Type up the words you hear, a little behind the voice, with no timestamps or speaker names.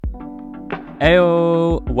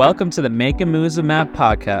Heyo! Welcome to the Makin Moves with Matt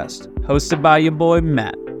podcast, hosted by your boy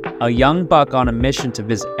Matt, a young buck on a mission to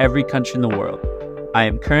visit every country in the world. I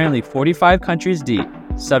am currently 45 countries deep,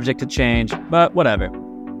 subject to change, but whatever.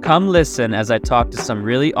 Come listen as I talk to some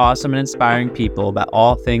really awesome and inspiring people about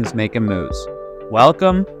all things making moves.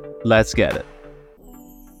 Welcome, let's get it.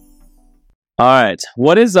 All right,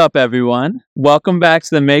 what is up, everyone? Welcome back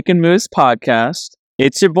to the Makin Moves podcast.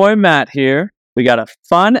 It's your boy Matt here. We got a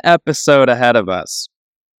fun episode ahead of us.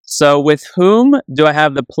 So with whom do I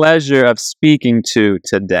have the pleasure of speaking to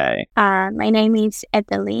today? My name is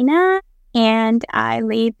Evelina, and I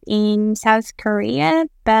live in South Korea,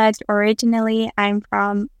 but originally I'm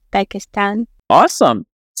from Pakistan. Awesome.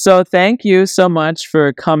 So thank you so much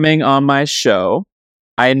for coming on my show.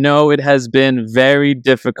 I know it has been very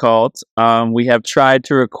difficult. We have tried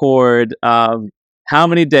to record, how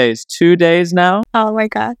many days? 2 days now? Oh my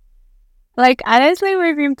God. Honestly,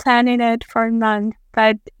 we've been planning it for a month,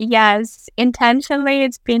 but yes, intentionally,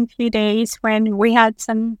 it's been a few days when we had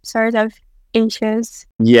some sort of issues.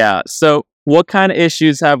 Yeah. So what kind of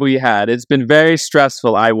issues have we had? It's been very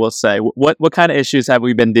stressful, I will say. What kind of issues have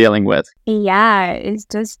we been dealing with? Yeah, it's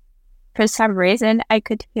just for some reason I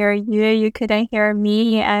could hear you, you couldn't hear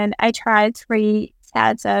me, and I tried 3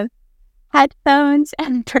 sets of headphones,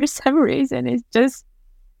 and for some reason it just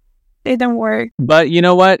didn't work. But you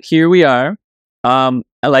know what? Here we are.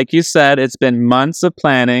 Like you said, it's been months of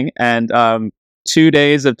planning and 2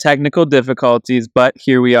 days of technical difficulties, but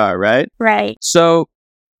here we are, right? Right. So,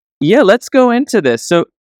 yeah, let's go into this. So,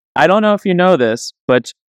 I don't know if you know this,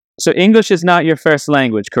 but so English is not your first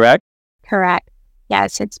language, correct? Correct.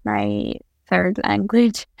 Yes, it's my third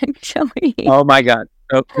language, actually. Oh my God.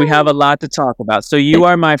 So we have a lot to talk about. So you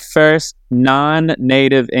are my first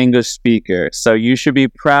non-native English speaker. So you should be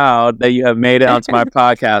proud that you have made it onto my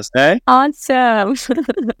podcast, eh? Awesome.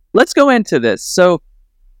 Let's go into this. So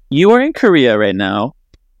you are in Korea right now.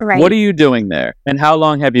 Right. What are you doing there? And how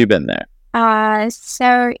long have you been there?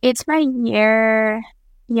 So it's my year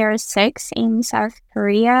 6 in South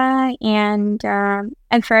Korea, and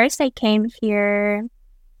at first I came here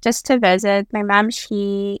just to visit. My mom,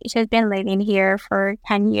 she's been living here for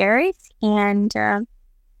 10 years, and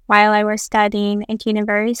while I was studying at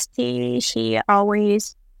university, she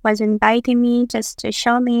always was inviting me just to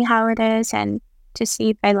show me how it is and to see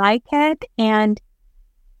if I like it. And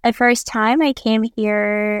the first time I came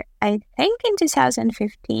here, I think in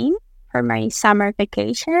 2015 for my summer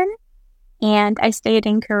vacation, and I stayed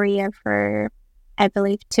in Korea for, I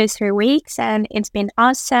believe, 2-3 weeks, and it's been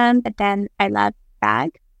awesome. But then I left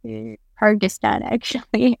back to Kyrgyzstan,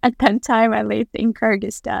 actually. At that time, I lived in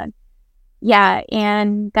Kyrgyzstan. Yeah,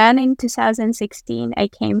 and then in 2016, I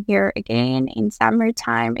came here again in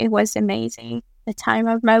summertime. It was amazing, the time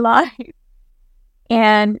of my life.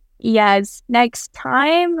 And yes, next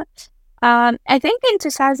time, I think in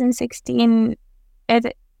 2016,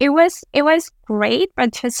 it was great,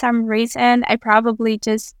 but for some reason,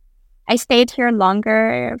 I stayed here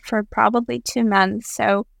longer for probably 2 months.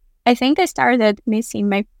 So I think I started missing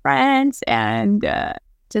my friends and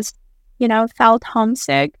just, felt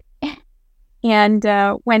homesick. And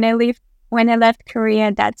when I left Korea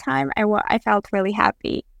at that time, I felt really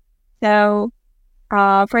happy. So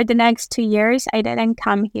for the next 2 years, I didn't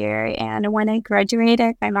come here. And when I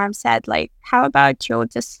graduated, my mom said, how about you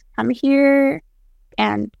just come here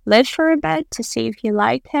and live for a bit to see if you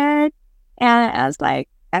like it? And I was like,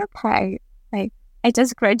 okay, I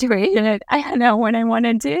just graduated. I don't know what I want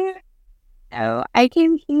to do. So I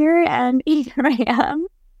came here, and here I am,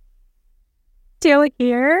 still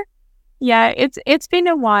here. Yeah, it's been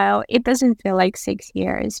a while. It doesn't feel like 6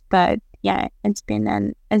 years, but yeah, it's been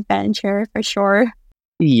an adventure for sure.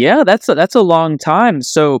 Yeah, that's a long time.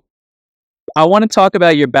 So I want to talk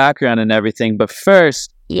about your background and everything, but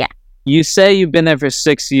first, Yeah. You say you've been there for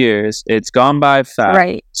 6 years. It's gone by fast.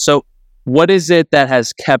 Right. So what is it that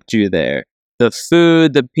has kept you there? The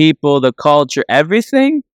food, the people, the culture,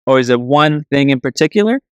 everything? Or is it one thing in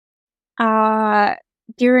particular?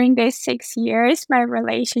 During these 6 years, my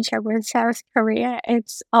relationship with South Korea,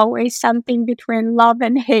 it's always something between love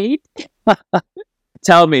and hate.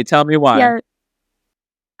 Tell me why.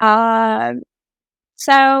 Yeah.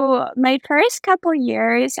 So my first couple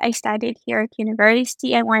years, I studied here at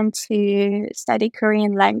university. I went to study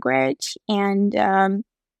Korean language, and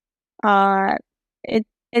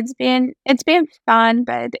it's been fun,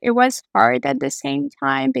 but it was hard at the same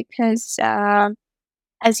time because,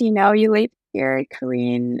 as you know, you live here.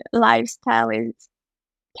 Korean lifestyle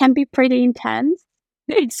can be pretty intense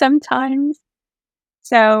sometimes.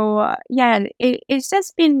 So yeah, it's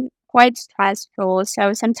just been quite stressful.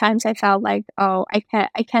 So sometimes I felt like, oh,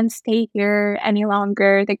 I can't stay here any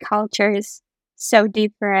longer. The culture is so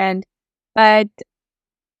different. But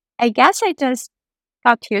I guess I just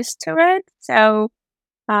got used to it. So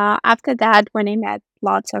after that, when I met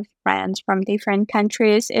lots of friends from different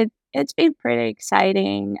countries, it's been pretty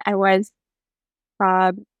exciting. I was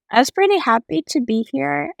pretty happy to be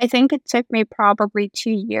here. I think it took me probably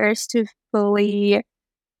 2 years to fully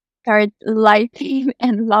start liking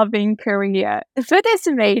and loving Korea. The food is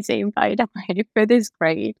amazing, by the way. Food is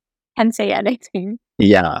great. Can't say anything.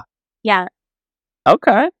 Yeah. Yeah.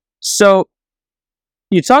 Okay. So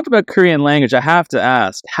you talked about Korean language. I have to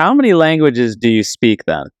ask, how many languages do you speak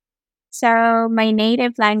then? So my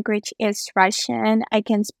native language is Russian. I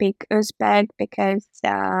can speak Uzbek because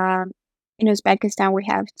in Uzbekistan we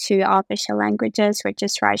have two official languages, which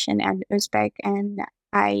is Russian and Uzbek, and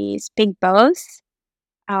I speak both.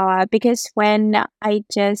 Because when I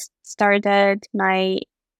just started I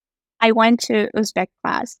went to Uzbek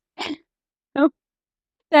class.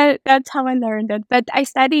 So that's how I learned it. But I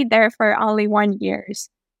studied there for only 1 year.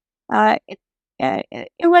 Uh, it,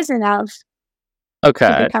 it was enough to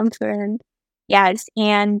Okay. become fluent. Yes,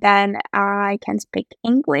 and then I can speak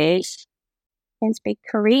English, can speak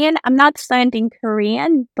Korean. I'm not fluent in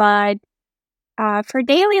Korean, but for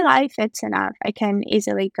daily life, it's enough. I can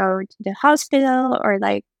easily go to the hospital or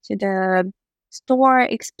like to the store,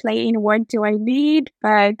 explain what do I need,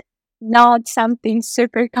 but not something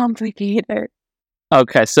super complicated.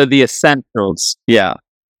 Okay. So the essentials. Yeah.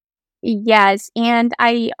 Yes, and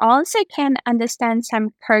I also can understand some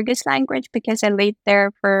Kyrgyz language because I lived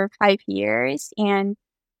there for 5 years, and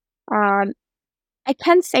um, I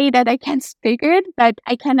can't say that I can speak it, but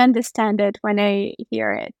I can understand it when I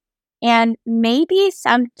hear it. And maybe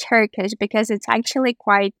some Turkish because it's actually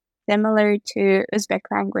quite similar to Uzbek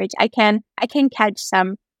language. I can catch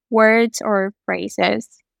some words or phrases.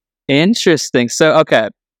 Interesting. So, okay.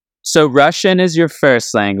 So Russian is your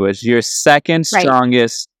first language. Your second Right.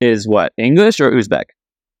 strongest is what? English or Uzbek?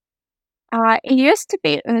 It used to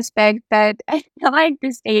be Uzbek, but I feel like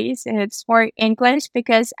these days it's more English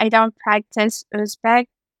because I don't practice Uzbek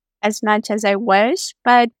as much as I wish.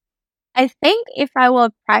 But I think if I will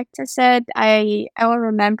practice it, I will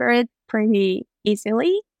remember it pretty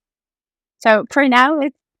easily. So for now,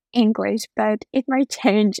 it's English, but it might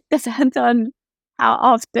change depends on how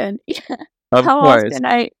often, Of how course. often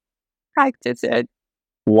I practice it.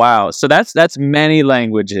 Wow. So that's many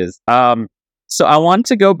languages. So I want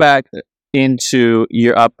to go back into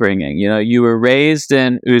your upbringing. You know, you were raised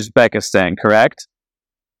in Uzbekistan, correct?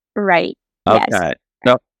 Right. Yes. Okay.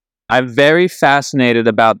 So I'm very fascinated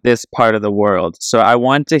about this part of the world. So I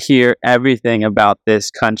want to hear everything about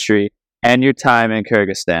this country and your time in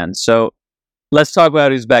Kyrgyzstan. So let's talk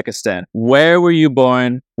about Uzbekistan. Where were you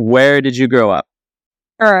born? Where did you grow up?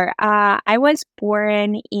 Sure. I was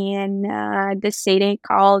born in the city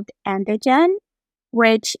called Andijan,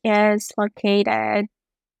 which is located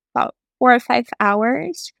about 4 or 5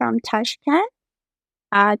 hours from Tashkent.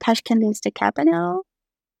 Tashkent is the capital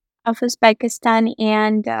of Uzbekistan,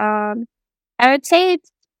 and I would say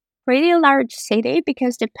it's pretty large city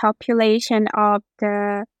because the population of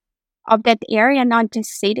that area, not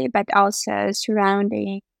just city but also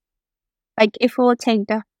surrounding. Like if we'll take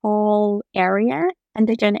the whole area,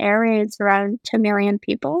 Andijan area is around 2 million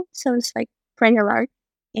people, so it's like pretty large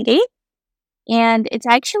city, and it's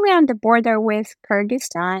actually on the border with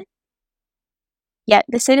Kyrgyzstan. Yeah,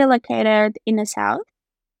 the city located in the south,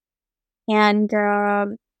 and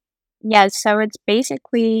yeah, so it's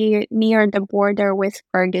basically near the border with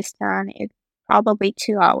Kyrgyzstan. It's probably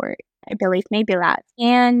 2 hours, I believe, maybe less.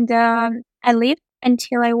 And I lived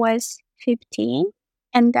until I was 15.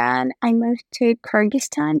 And then I moved to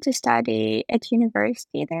Kyrgyzstan to study at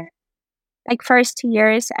university there. Like first 2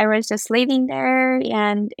 years, I was just living there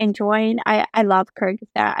and enjoying. I love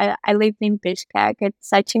Kyrgyzstan. I lived in Bishkek. It's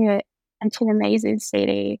such an amazing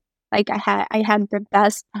city. Like I had the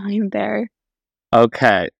best time there.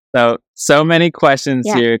 Okay. So many questions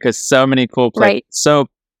Yeah, here because so many cool places. right. So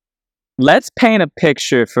let's paint a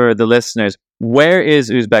picture for the listeners. Where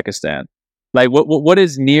is Uzbekistan? Like, what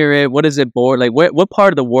is near it? What is it border? Like, what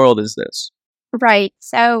part of the world is this? Right.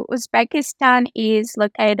 So Uzbekistan is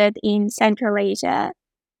located in Central Asia.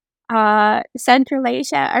 Central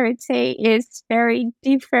Asia, I would say, is very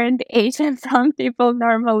different Asia from people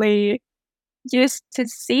normally used to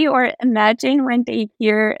see or imagine when they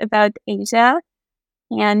hear about Asia.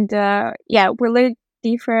 And yeah, we look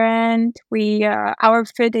different. Our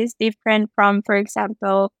food is different from, for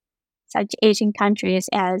example, such Asian countries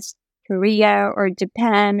as Korea or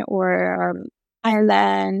Japan or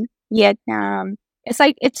Ireland, Vietnam. it's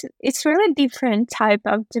like it's really different type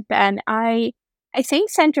of Japan. I think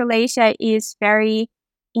Central Asia is very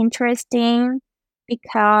interesting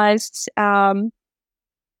because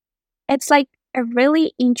it's like a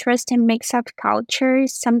really interesting mix of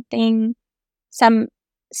cultures, some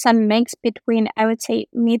some mix between, I would say,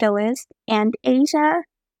 Middle East and Asia,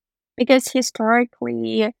 because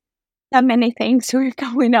historically so many things were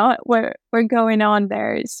going on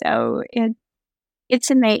there. So it's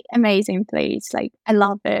an amazing place. Like, I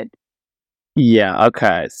love it. Yeah,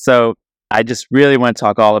 okay. So I just really want to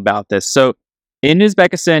talk all about this. So in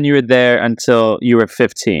Uzbekistan, you were there until you were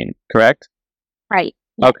 15, correct? Right.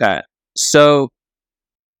 Yeah. Okay. So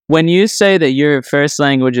when you say that your first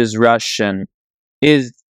language is Russian,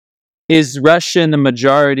 is is Russian the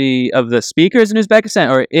majority of the speakers in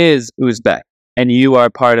Uzbekistan, or is Uzbek and you are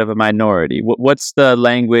part of a minority? What's the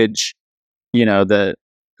language, the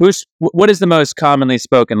what is the most commonly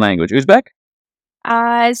spoken language? Uzbek?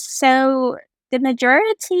 So the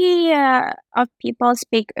majority of people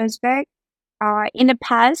speak Uzbek. In the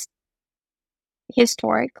past,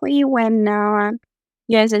 historically, when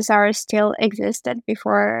USSR still existed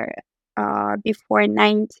before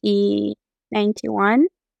 1991,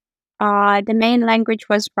 the main language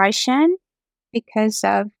was Russian because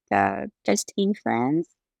of the just influence.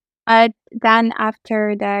 But then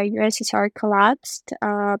after the USSR collapsed,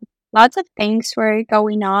 lots of things were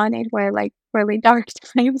going on. It were like really dark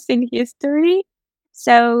times in history.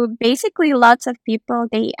 So basically, lots of people,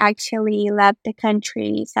 they actually left the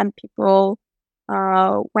country. Some people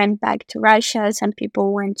went back to Russia. Some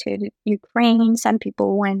people went to Ukraine. Some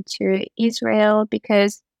people went to Israel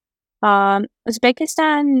because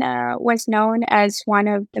Uzbekistan was known as one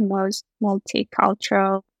of the most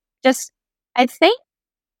multicultural. Just, I think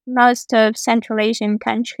most of Central Asian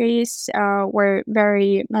countries were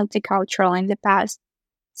very multicultural in the past.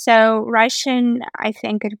 So Russian, I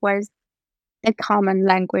think it was the common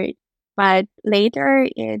language, but later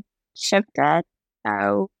it shifted.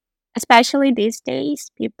 So especially these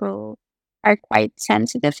days, people are quite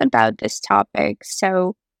sensitive about this topic.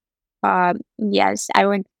 So yes, I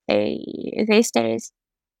would say these days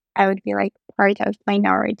I would be like part of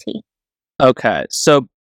minority. Okay. So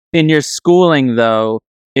in your schooling, though,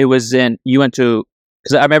 you went to,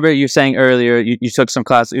 because I remember you saying earlier you took some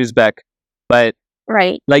class Uzbek, but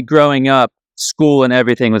Right. like growing up, school and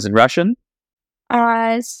everything was in Russian?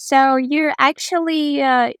 So you actually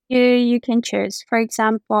you can choose. For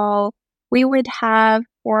example, we would have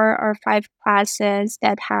 4 or 5 classes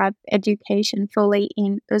that have education fully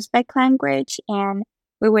in Uzbek language, and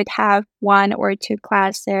we would have 1 or 2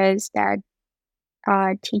 classes that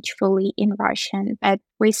teach fully in Russian, but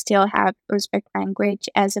we still have Uzbek language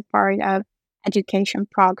as a part of education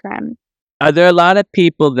program. Are there a lot of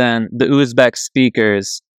people then, the Uzbek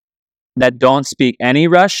speakers, that don't speak any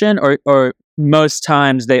Russian, or most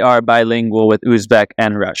times they are bilingual with Uzbek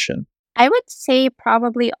and Russian? I would say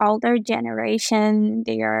probably older generation,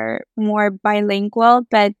 they are more bilingual,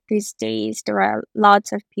 but these days there are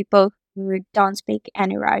lots of people who don't speak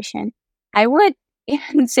any Russian. I would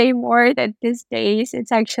even say more that these days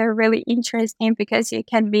it's actually really interesting because you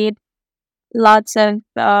can meet lots of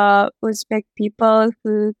Uzbek people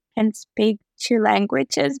who can speak 2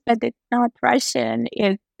 languages, but it's not Russian,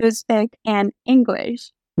 it's Uzbek and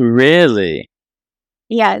English. Really?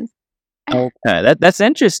 Yes. Okay, that's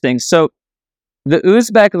interesting. So the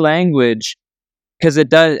Uzbek language, because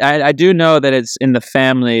I do know that it's in the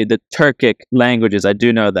family, the Turkic languages. I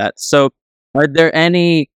do know that. So are there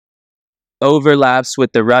any overlaps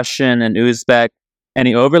with the Russian and Uzbek?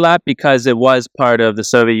 Any overlap because it was part of the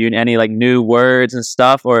Soviet Union? Any like new words and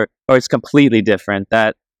stuff, or it's completely different?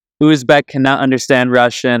 That Uzbek cannot understand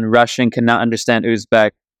Russian, Russian cannot understand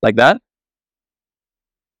Uzbek, like that?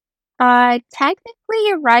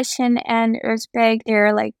 Technically, Russian and Uzbek,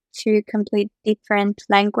 they're like 2 complete different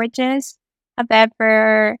languages.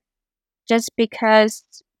 However, just because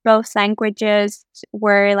both languages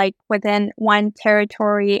were like within one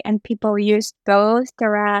territory and people used both,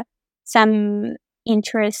 there are some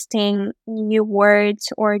interesting new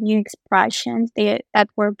words or new expressions that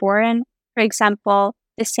were born. For example,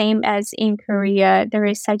 the same as in Korea, there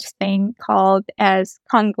is such thing called as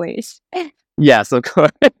Konglish. Yes, of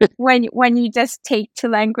course. When you just take 2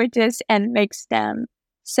 languages and mix them.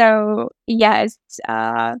 So yes,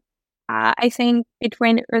 I think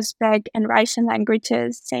between Uzbek and Russian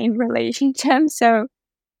languages, same relationship. So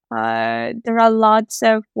there are lots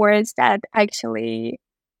of words that actually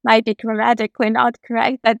might be grammatically not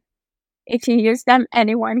correct, but if you use them,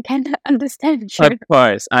 anyone can understand Of you.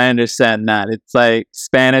 course, I understand that. It's like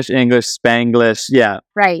Spanish, English, Spanglish. Yeah,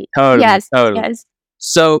 Right. totally, Yes. totally. Yes.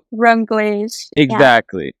 So Runglish. Yeah.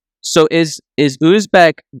 exactly. So is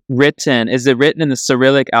Uzbek written? Is it written in the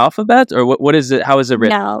Cyrillic alphabet, or what is it? How is it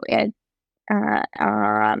written? No, it's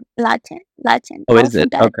Latin Oh, is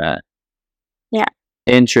it? alphabet. Okay. Yeah.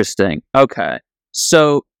 Interesting. Okay.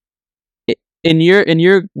 So in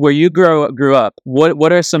your where you grew up,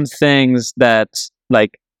 what are some things that,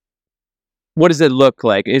 like, what does it look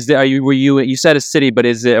like? Is there, are you were you said a city, but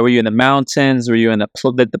were you in the mountains? Were you in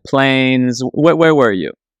the plains? Where were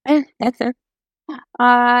you?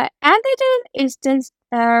 Anderton is just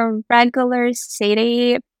a regular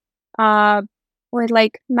city uh with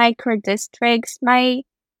like micro districts. My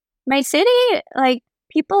city, like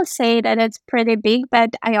people say that it's pretty big, but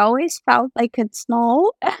I always felt like it's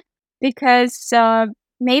small because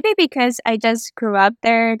maybe because I just grew up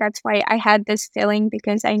there. That's why I had this feeling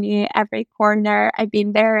because I knew every corner. I've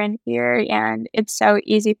been there and here, and it's so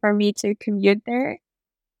easy for me to commute there.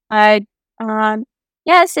 But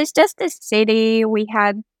yes, it's just a city. We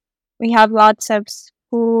have lots of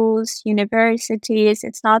schools, universities.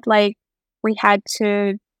 It's not like we had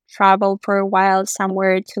to travel for a while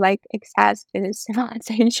somewhere to like access to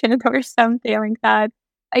civilization or something like that.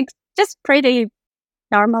 Like just pretty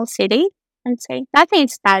normal city, I'd say. Nothing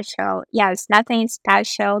special. Yes, nothing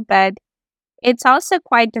special, but it's also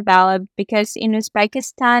quite developed because in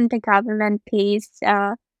Uzbekistan the government pays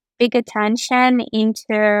big attention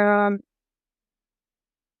into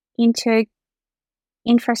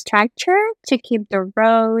infrastructure to keep the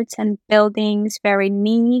roads and buildings very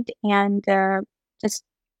neat and just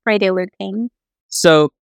pretty looking. So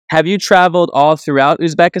have you traveled all throughout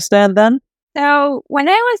Uzbekistan then? So when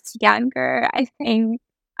I was younger, I think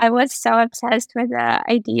I was so obsessed with the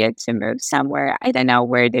idea to move somewhere. I don't know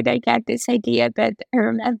where did I get this idea, but I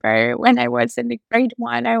remember when I was in the grade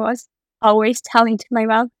one, I was always telling to my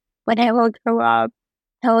mom, when I will grow up,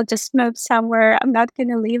 I will just move somewhere. I'm not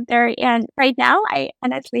gonna live there. And right now, I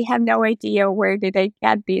honestly have no idea where did I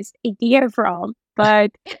get this idea from.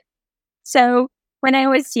 But so when I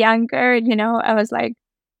was younger, I was like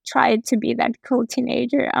trying to be that cool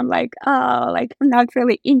teenager. I'm like, oh, like I'm not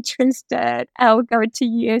really interested. I'll go to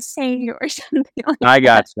USA or something like I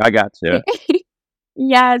got that. you. I got you.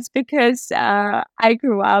 Yes, because I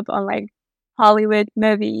grew up on like Hollywood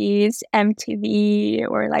movies, MTV,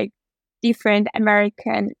 or like different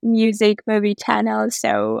American music movie channels.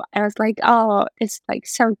 So I was like, oh, it's like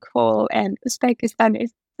so cool, and Uzbekistan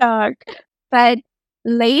is stuck. But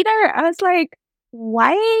later, I was like,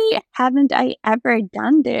 why haven't I ever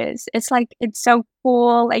done this? It's like it's so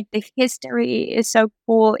cool. Like the history is so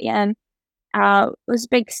cool, and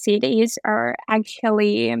Uzbek cities are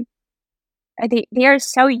actually they are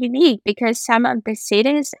so unique because some of the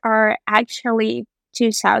cities are actually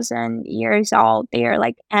 2000 years old. They are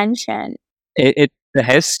like ancient. It the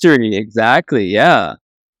history, exactly. Yeah.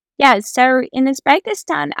 Yeah, so in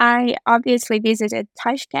Uzbekistan, I obviously visited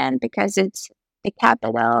Tashkent because it's the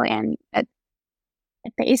capital and that's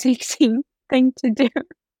a basic thing to do.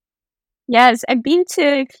 Yes, I've been to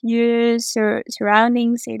a few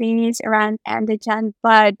surrounding cities around Andijan,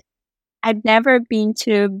 but I've never been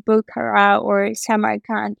to Bukhara or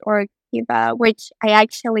Samarkand or Khiva, which I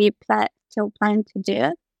actually still plan to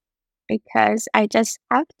do because I just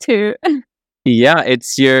have to. Yeah,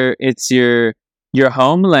 it's your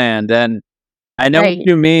homeland, and I know what Right.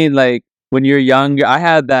 you mean. Like when you're younger, I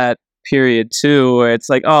had that period too, where it's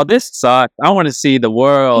like, oh, this sucks. I want to see the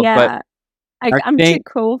world, but Yeah. Like I I'm too think,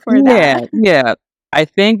 cool for yeah, that. yeah. I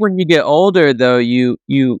think when you get older, though, you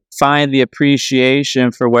find the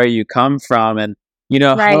appreciation for where you come from, and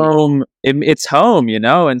Right. home. It's home,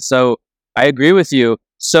 and so I agree with you.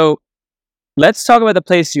 So let's talk about the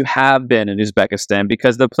place you have been in Uzbekistan,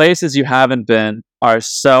 because the places you haven't been are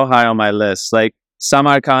so high on my list. Like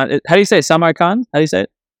Samarkand. How do you say Samarkand? How do you say it?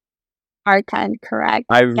 Arkan, correct.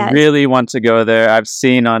 I Yes. really want to go there. I've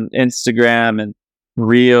seen on Instagram and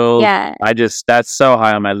Reels. Yeah. That's so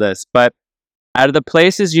high on my list. But out of the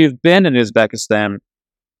places you've been in Uzbekistan,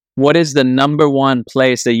 what is the number one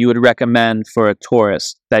place that you would recommend for a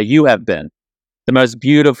tourist that you have been? The most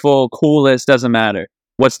beautiful, coolest, doesn't matter.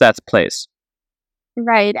 What's that place?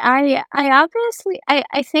 Right. I obviously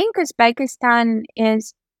I think Uzbekistan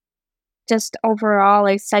is just overall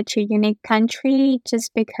like such a unique country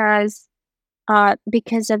just because of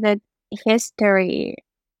its history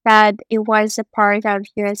that it was a part of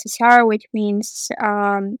USSR, which means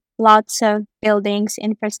lots of buildings,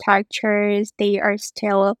 infrastructures, they are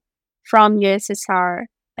still from USSR.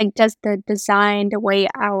 Like just the design, the way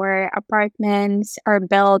our apartments are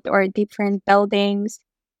built or different buildings.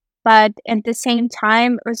 But at the same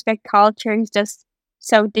time, Uzbek culture is just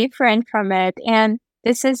so different from it. And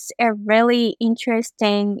this is a really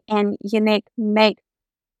interesting and unique mix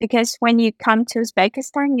because when you come to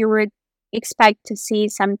Uzbekistan, you would expect to see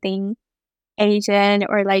something Asian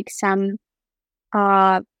or like some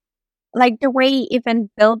uh like the way even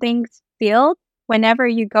buildings built. Whenever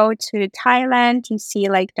you go to Thailand, you see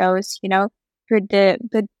like those, Buddha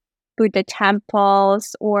Buddha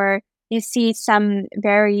temples, or you see some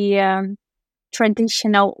very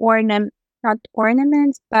traditional not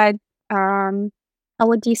ornaments, but how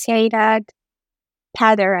would you say that?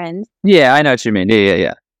 Patterns. Yeah, I know what you mean.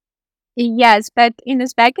 Yeah. Yes, but in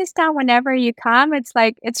Uzbekistan, whenever you come, it's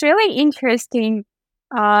really interesting.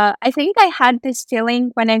 I think I had this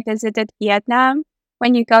feeling when I visited Vietnam.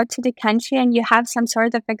 When you go to the country and you have some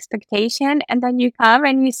sort of expectation, and then you come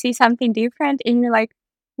and you see something different, and you're like,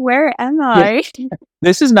 "Where am Yeah. I?"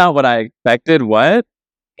 This is not what I expected. What?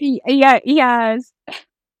 Yeah, yes.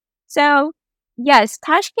 So, yes,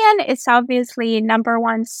 Tashkent is obviously number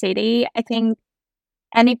one city. I think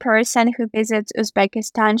any person who visits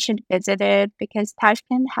Uzbekistan should visit it because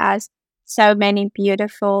Tashkent has so many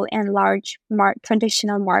beautiful and large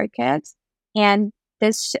traditional markets, and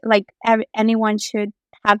this anyone should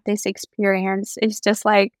have this experience. It's just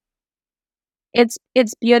like it's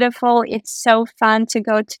beautiful. It's so fun to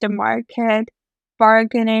go to the market,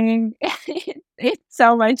 bargaining. It's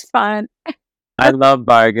so much fun. I love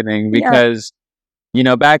bargaining Yeah, because,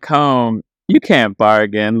 back home, you can't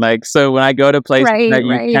bargain. Like, so when I go to places right, that you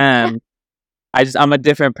right, can, I'm a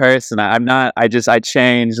different person. I'm not, I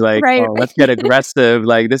change, like, right. oh, let's get aggressive.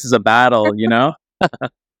 Like, this is a battle,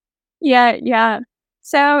 Yeah, yeah.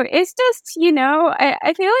 So it's just,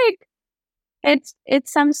 I feel like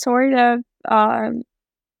it's some sort of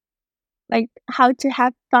like how to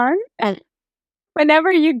have fun. And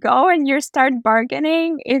whenever you go and you start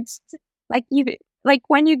bargaining, it's like like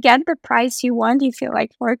when you get the price you want, you feel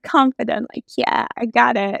like more confident, like, yeah, I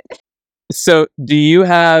got it. So, do you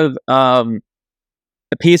have a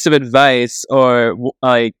piece of advice or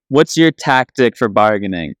like, what's your tactic for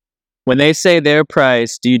bargaining? When they say their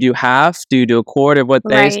price, do you do half? Do you do a quarter of what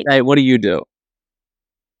they Right. say? What do you do?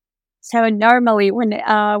 So normally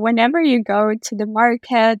whenever you go to the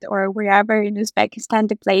market or wherever in Uzbekistan,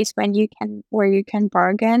 the place where you can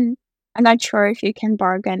bargain. I'm not sure if you can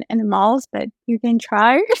bargain in the malls, but you can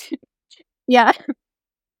try. Yeah.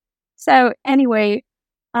 So anyway,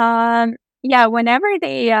 yeah, whenever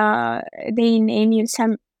they name you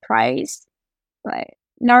some price, like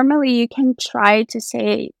normally you can try to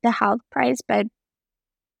say the half price, but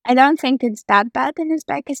I don't think it's that bad in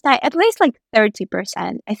Uzbekistan. At least like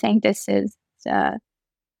 30%. I think this is uh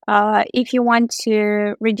if you want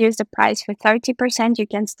to reduce the price for 30%, you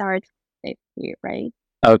can start 50, right?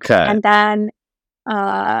 Okay. And then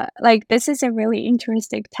like this is a really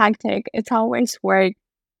interesting tactic. It's always worked.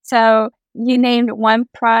 So you named one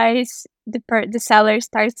price, the seller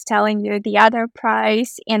starts telling you the other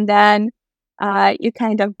price, and then you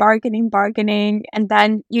kind of bargaining, and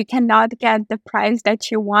then you cannot get the price that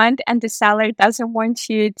you want, and the seller doesn't want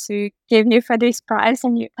you to give you for this price,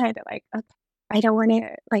 and you kind of like, okay, I don't want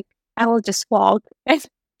to, like, I will just walk.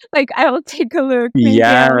 Like, I will take a look.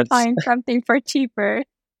 Maybe I will Yes. find something for cheaper.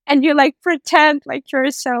 And you like pretend like you're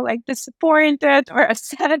so like disappointed or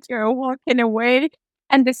upset, you're walking away,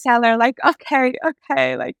 and the seller like, okay,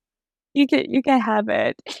 like you can have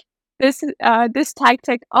it. This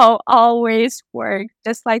tactic always works.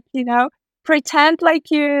 Just like, pretend like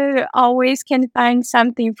you always can find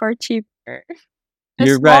something for cheaper.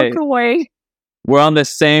 You're Just walk right. away. We're on the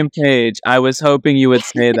same page. I was hoping you would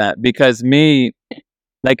say that because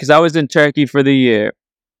because I was in Turkey for the year.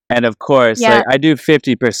 And of course, like Yeah, I do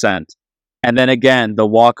 50%. And then again, the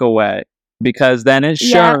walk away because then it's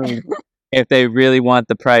yeah, shown if they really want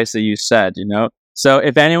the price that you said. So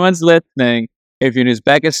if anyone's listening, if you're in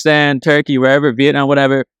Uzbekistan, Turkey, wherever, Vietnam,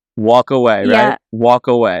 whatever, walk away, right? yeah, Walk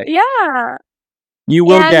away. yeah. You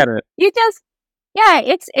will And get it. you just, yeah,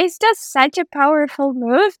 it's just such a powerful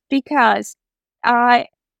move because uh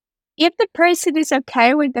if the person is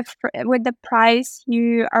okay with with the price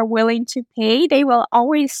you are willing to pay, they will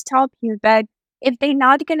always stop you. But if they're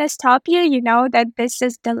not gonna stop you, you know that this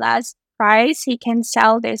is the last price he can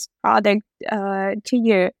sell this product to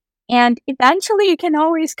you, and eventually you can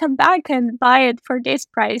always come back and buy it for this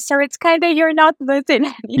price. So it's kind of, you're not losing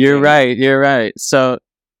You're anything. right. You're right. So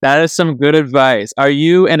that is some good advice. Are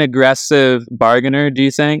you an aggressive bargainer, do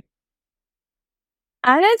you think?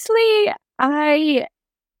 Honestly, I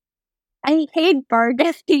hate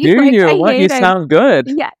bargaining. Do Like, you? I What? You hate it. sound good.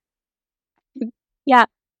 Yeah, yeah.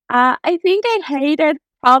 I think I hate it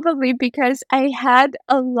probably because I had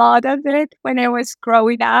a lot of it when I was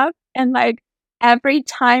growing up. And like, every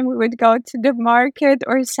time we would go to the market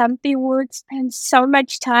or something, we would spend so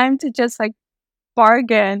much time to just like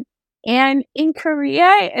bargain. And in Korea,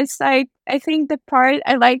 it's like, I think the part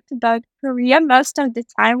I liked about Korea most of the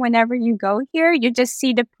time, whenever you go here, you just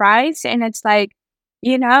see the price and it's like,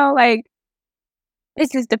 like,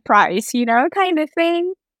 this is the price, kind of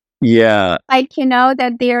thing. Yeah. Like,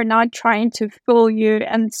 that they're not trying to fool you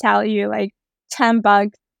and sell you like $10,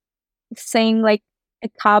 saying like a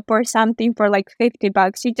cup or something for like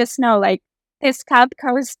 $50. You just know like this cup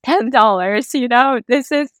costs $10,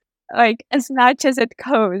 this is like as much as it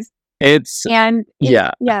costs. It's, And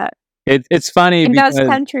yeah. yeah, It's funny in those because,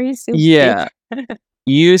 countries, it's yeah, cheap.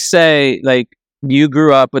 you say like you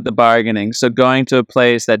grew up with the bargaining. So going to a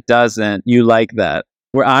place that doesn't, you like that.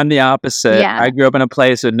 Where I'm the opposite. Yeah, I grew up in a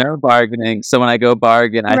place with no bargaining. So when I go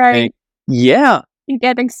bargain, I think, right. yeah, You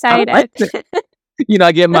get I excited. like it.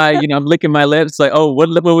 I get my, I'm licking my lips like, oh,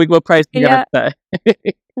 what price you gonna Yeah, say?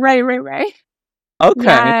 right. Okay,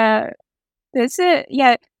 Yeah,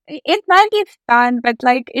 yeah. It might be fun, but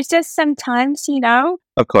like it's just sometimes,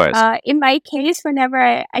 of course. in my case, whenever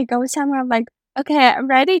I go somewhere, I'm like, okay, I'm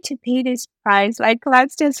ready to pay this price. Like,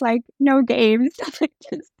 let's just like no games.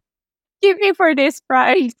 Just give me for this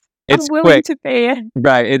price. I'm It's willing quick, to pay it.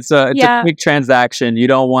 right? It's a Yeah, quick transaction. You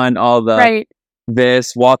don't want all the right,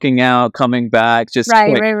 this walking out, coming back, just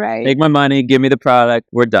quick. right. Take my money, give me the product,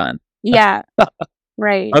 we're done. Yeah,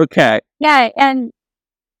 right. Okay, Yeah, and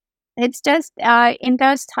it's just in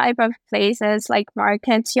those type of places like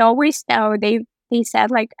markets, you always know they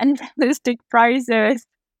set like unrealistic prices.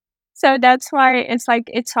 So that's why it's like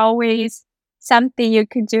it's always something you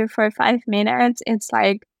could do for 5 minutes. It's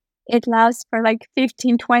like it lasts for like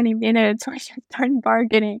 15, 20 minutes when you start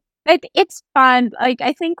bargaining. But it's fun. Like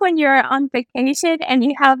I think when you're on vacation and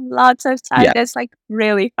you have lots of time, yeah, that's like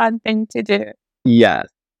really fun thing to do. yes.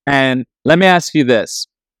 And let me ask you this.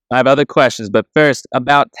 I have other questions, but first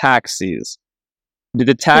about taxis. Do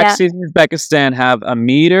the Yeah. taxis in Uzbekistan have a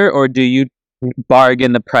meter, or do you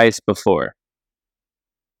bargain the price before?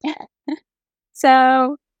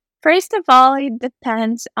 So first of all, it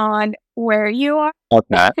depends on where you are.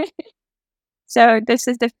 Okay. So this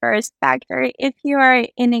is the first factor. If you are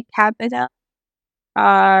in a capital,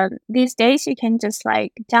 these days you can just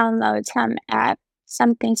like download some app,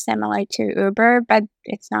 something similar to Uber, but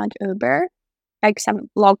it's not Uber, like some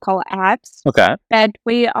local apps. Okay. But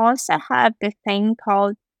we also have the thing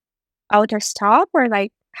called auto stop, or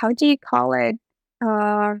like how do you call it?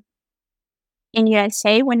 Uh, in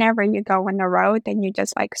USA, whenever you go on the road and you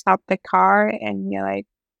just like stop the car and you like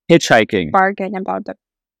Hitchhiking. bargain about the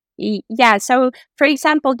yeah. So, for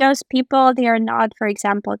example, those people, they are not, for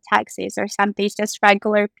example, taxis or something. It's just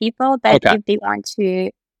regular people. But Okay. if they want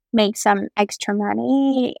to make some extra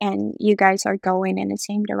money and you guys are going in the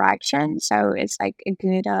same direction, so it's like a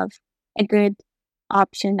good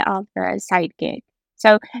option of the side gig.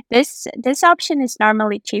 So this option is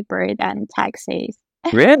normally cheaper than taxis.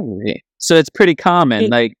 Really? So it's pretty common.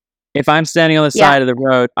 It- Like, if I'm standing on the yeah, side of the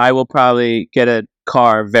road, I will probably get a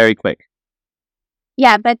car very quick.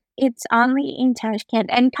 yeah, but it's only in Tashkent,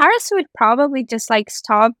 and cars would probably just like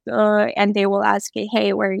stop, and they will ask you,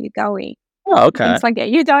 "Hey, where are you going?" Oh, okay. Things like that.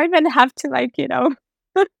 You don't even have to like,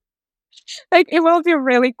 like it will be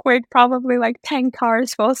really quick. Probably like 10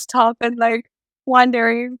 cars will stop and like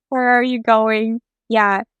wondering where are you going.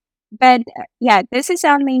 Yeah, but yeah, this is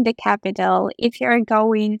only in the capital. If you're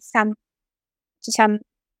going to some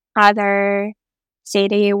other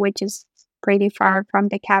city which is pretty far from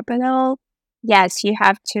the capital, yes, you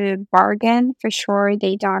have to bargain for sure.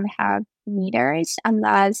 They don't have meters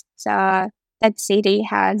unless that city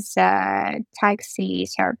has a taxi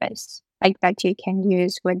service like that you can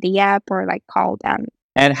use with the app or like call them.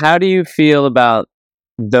 And how do you feel about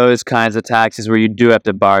those kinds of taxis where you do have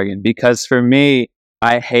to bargain? Because for me,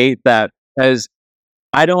 I hate that because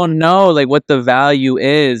I don't know like what the value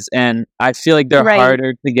is, and I feel like they're Right,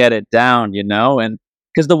 harder to get it down, and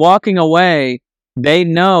because the walking away, they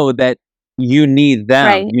know that you need them.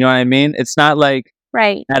 right, You know what I mean? It's not like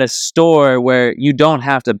right. at a store where you don't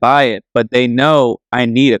have to buy it, but they know I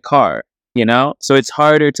need a car. So it's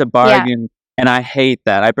harder to Yeah, bargain, and I hate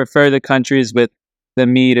that. I prefer the countries with the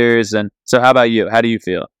meters. And so, how about you? How do you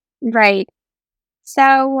feel? right.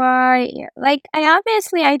 So, like,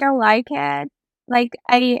 I don't like it. Like,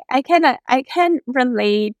 I can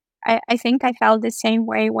relate. I think I felt the same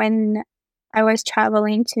way when I was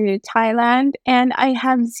traveling to Thailand, and I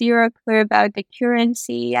have zero clue about the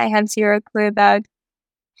currency. I have zero clue about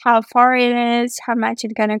how far it is, how much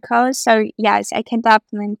it's gonna cost. So, yes, I can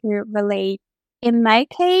definitely relate. In my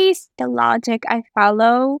case, the logic I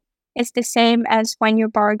follow it's the same as when you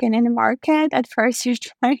bargain in the market. At first, you're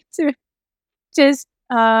trying to just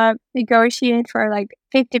negotiate for like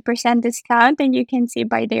 50% discount, and you can see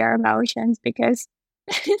by their emotions because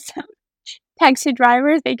some taxi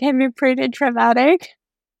drivers, they can be pretty dramatic.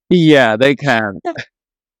 Yeah, they can.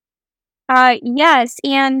 Yes,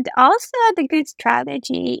 and also the good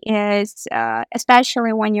strategy is,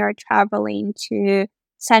 especially when you're traveling to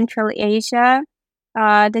Central Asia,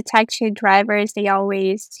 the taxi drivers, they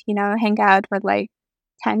always, hang out with like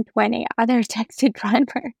 10, 20 other taxi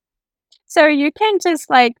drivers. So you can just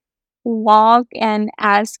like walk and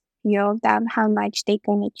ask few of them how much they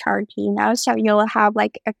gonna charge so you'll have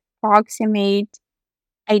like approximate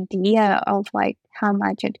idea of like how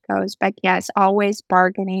much it goes. But yes, always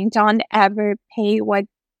bargaining. Don't ever pay what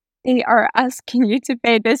they are asking you to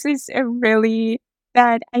pay. This is a really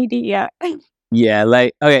bad idea. Yeah,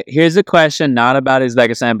 like, okay, here's a question not about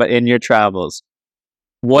Uzbekistan, but in your travels.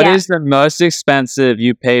 What Yeah. is the most expensive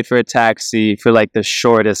you paid for a taxi for like the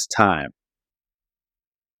shortest time?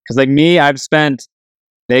 Because like me,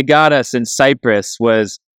 they got us in Cyprus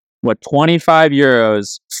was what, 25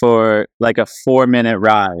 euros for like a 4-minute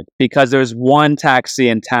ride because there's one taxi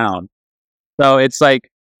in town. So it's like,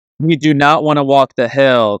 we do not want to walk the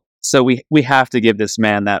hill. So we have to give this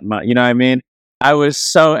man that much. You know what I mean? I was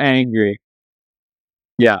so angry.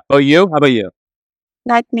 Yeah. Oh, you? How about you?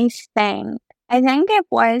 Let me think. I think it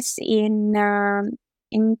was in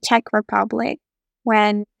Czech Republic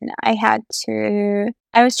when I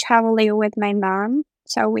was traveling with my mom,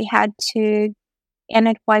 so we had to, and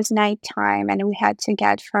it was nighttime, and we had to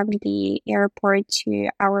get from the airport to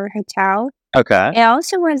our hotel. Okay. It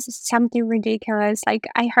also was something ridiculous. Like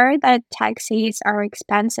I heard that taxis are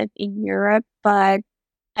expensive in Europe, but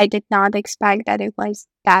I did not expect that it was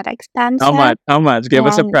that How expensive. much? How much? Give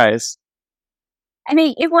us a And price. I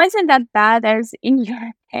mean, it wasn't that bad as in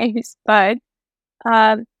your case, but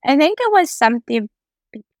I think it was something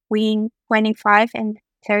between 25 and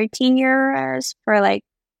 13 euros for like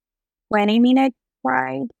 20-minute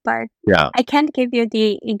ride. But Yeah. I can't give you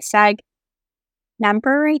the exact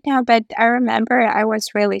number right now, but I remember I was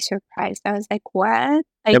really surprised. I was like, what?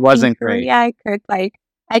 Like It in wasn't great. Korea,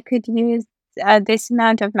 I could use this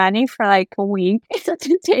amount of money for like a week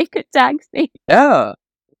to take a taxi. Yeah.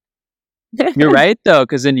 You're right though,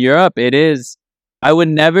 because in Europe it is. I would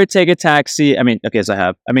never take a taxi. I mean, okay, so I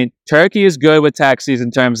have. I mean, Turkey is good with taxis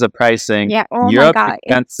in terms of pricing. Yeah. Oh my Europe's God.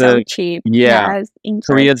 It's so expensive. cheap. Yeah. Yes. In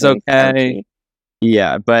Korea's Turkey, it's so okay. cheap.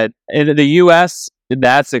 Yeah, but in the US,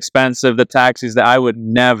 that's expensive. The taxis that I would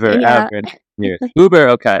never Yeah. ever use. Uber,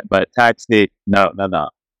 okay, but taxi, no, no, no.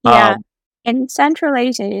 Yeah. And Central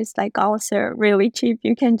Asia is like also really cheap.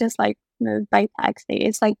 You can just like move by taxi.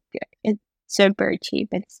 It's super cheap.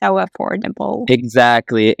 It's so affordable.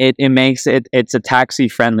 Exactly. It makes it's a taxi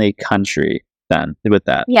friendly country then with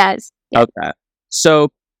that. Yes. Yeah. Okay. So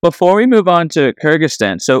before we move on to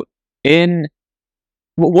Kyrgyzstan, so in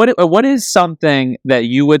what is something that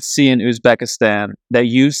you would see in Uzbekistan that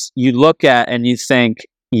you look at and you think,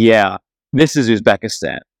 yeah, this is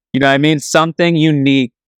Uzbekistan. You know what I mean? Something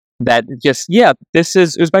unique that just, yeah, this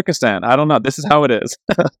is Uzbekistan. I don't know. This is how it is.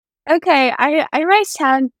 Okay. I might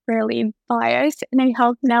sound really biased, and I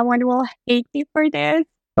hope no one will hate me for this,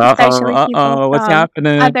 Uh-oh, especially people uh-oh, what's from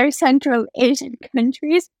happening? other Central Asian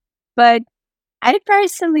countries. But I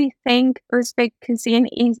personally think Uzbek cuisine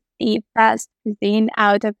is the best cuisine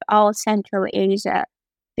out of all Central Asia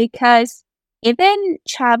because even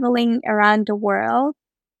traveling around the world,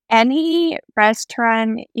 any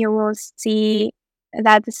restaurant you will see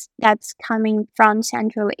that's coming from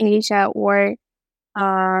Central Asia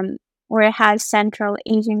um or has Central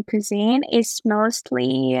Asian cuisine is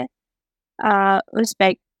mostly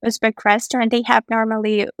Uzbek restaurant. They have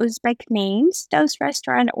normally Uzbek names, those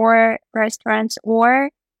restaurants, or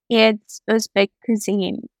it's Uzbek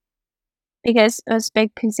cuisine because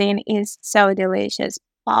Uzbek cuisine is so delicious.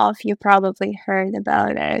 Paul, you probably heard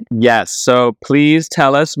about it. Yes. So please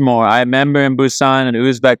tell us more. I remember in Busan, an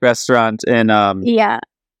Uzbek restaurant in Yeah.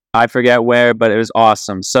 I forget where, but it was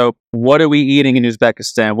awesome. So what are we eating in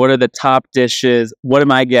Uzbekistan? What are the top dishes? What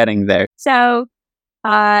am I getting there? So,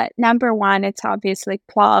 number one, it's obviously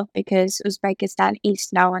plov because Uzbekistan is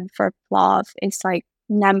known for plov. It's like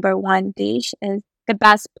number one dish. It's the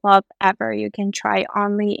best plov ever. You can try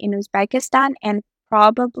only in Uzbekistan and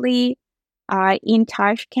probably in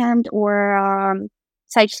Tashkent or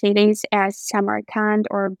such cities as Samarkand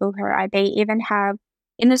or Bukhara. They even have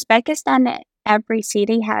in Uzbekistan. Every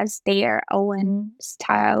city has their own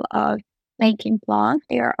style of making plov,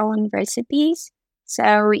 their own recipes.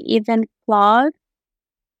 So even plov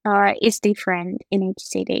is different in each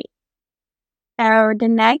city. So the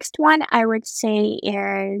next one I would say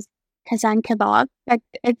is kazan kebab.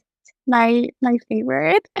 It's my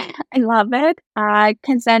favorite. I love it.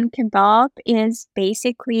 Kazan kebab is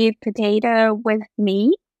basically potato with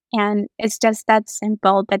meat, and it's just that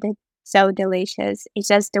simple, but it's so delicious. It's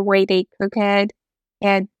just the way they cook it.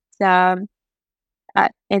 It's um,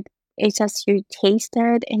 it it's just you taste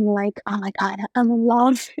it and you're like, oh my god, I'm in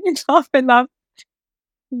love, in love, in love.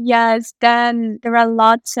 Yes, then there are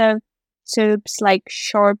lots of soups like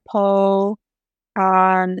shorpo.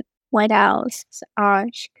 Um, what else?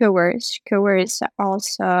 Skewers. Skewers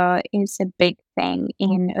also is a big thing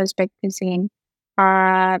in Uzbek cuisine.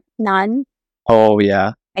 Naan, Oh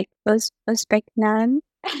yeah. like Uzbek naan.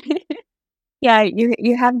 Yeah,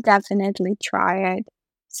 you have definitely tried.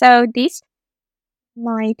 So these are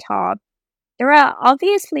my top. There are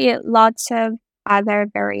obviously lots of other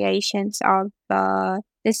variations of the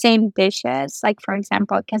same dishes. Like, for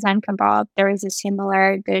example, kazan kebab, there is a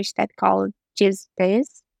similar dish that's called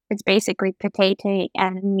jizbiz. It's basically potato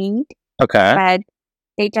and meat, Okay. but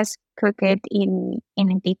they just cook it in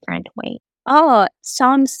a different way. Oh,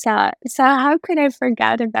 samsa. So how could I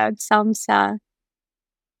forget about samsa?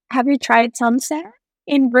 Have you tried samsa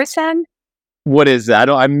in Busan? What is that?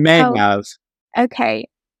 I may Oh, have. okay.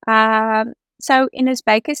 Um, so in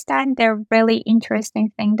Uzbekistan, the really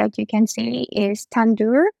interesting thing that you can see is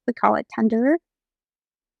tandoor. We call it tandoor.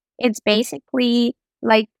 It's basically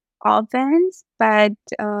like ovens, but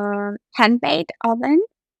handmade oven,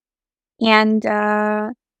 and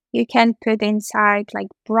you can put inside like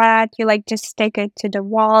bread. You like just stick it to the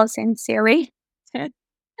walls and seal it.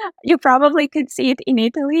 You probably could see it in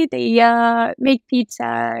Italy. They make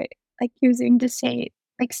pizza like using the same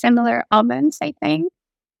like similar ovens, I think.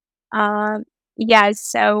 Um, yeah,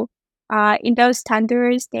 so in those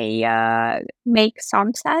tandoors, they make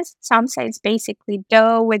samsas. Samsa is basically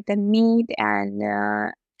dough with the meat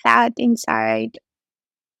and fat inside.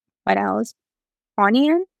 What else?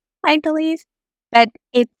 Onion, I believe. But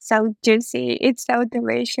it's so juicy. It's so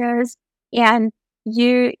delicious, and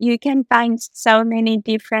you can find so many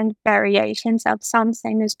different variations of samsa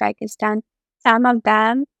in Uzbekistan. Some of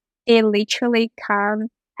them they literally come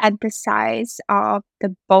at the size of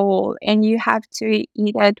the bowl, and you have to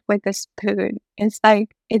eat it with a spoon. It's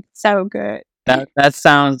like it's so good. That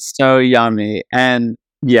sounds so yummy. And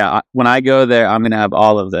yeah, when I go there, I'm gonna have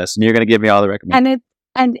all of this, and you're gonna give me all the recommendations.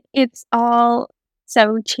 And it's all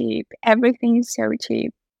so cheap. Everything is so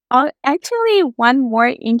cheap. Actually, one more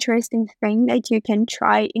interesting thing that you can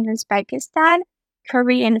try in Uzbekistan,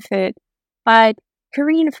 Korean food. But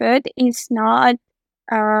Korean food is not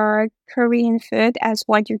Korean food as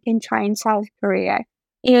what you can try in South Korea.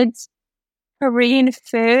 It's Korean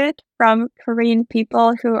food from Korean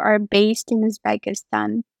people who are based in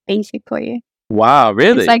Uzbekistan, basically. Wow, It's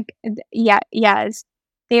really? like, yeah, yes.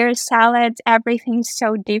 Their salads, everything's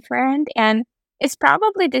so different. And it's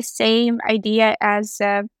probably the same idea as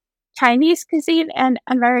Chinese cuisine and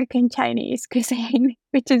American Chinese cuisine,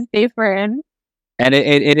 which is different. And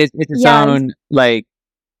it's its Yes, own like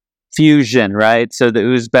fusion, right? So the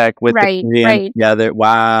Uzbek with the right, Korean right. together.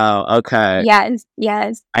 Wow. Okay. Yes,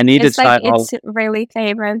 yes. I need to It's like try all. it's really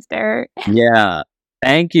famous there. Yeah.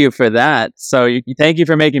 Thank you for that. So thank you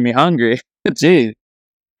for making me hungry. Jeez.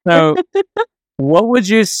 So what would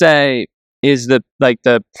you say is the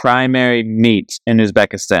primary meat in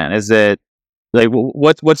Uzbekistan? Is it like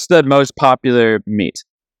what's the most popular meat?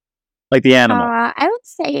 Like the animal? I would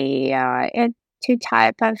say it's two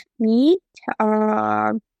type of meat,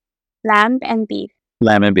 uh, lamb and beef,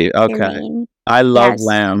 Lamb and beef. the Okay. main. I love Yes.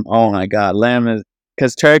 lamb. Oh my god, lamb is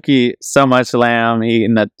because turkey so much lamb,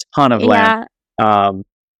 eating a ton of lamb. Yeah. Um.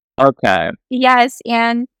 Okay. Yes.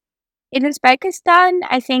 And in Uzbekistan,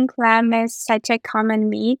 I think lamb is such a common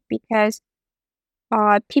meat because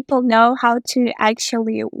people know how to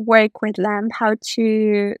actually work with lamb, how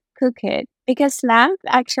to cook it. Because lamb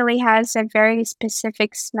actually has a very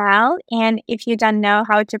specific smell, and if you don't know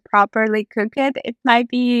how to properly cook it, it might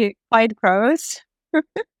be quite gross.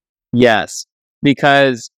 Yes,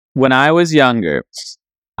 because when I was younger,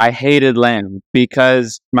 I hated lamb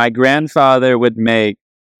because my grandfather would make,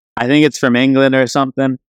 I think it's from England or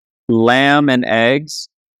something, lamb and eggs.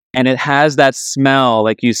 And it has that smell,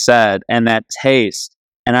 like you said, and that taste.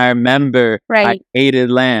 And I remember I Right. hated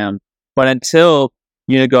lamb. But until,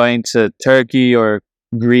 going to Turkey or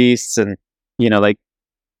Greece and, like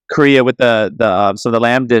Korea with the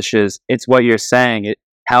lamb dishes, it's what you're saying.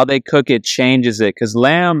 How they cook it changes it because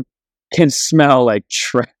lamb can smell like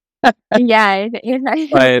trash. Yeah,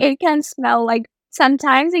 But it can smell like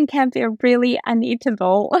sometimes it can be really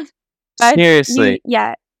uneatable. But seriously,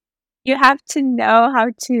 yeah, you have to know how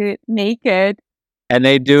to make it. And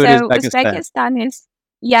they do it in So Uzbekistan.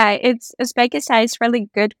 Uzbekistan is really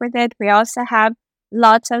good with it. We also have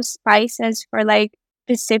lots of spices for like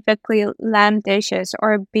specifically lamb dishes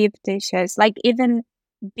or beef dishes. Like even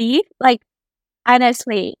beef, like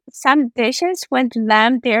honestly, some dishes with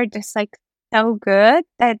lamb they're just like so good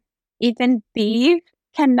that even beef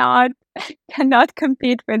cannot cannot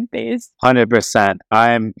compete with this. 100%.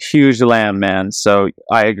 I'm huge lamb man, so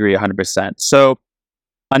I agree 100%. So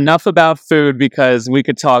enough about food because we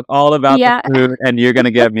could talk all about the Yeah. food and you're going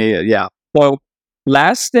to give me, yeah. So,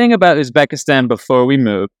 last thing about Uzbekistan before we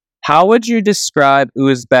move, how would you describe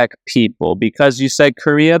Uzbek people? Because you said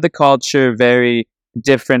Korea, the culture, very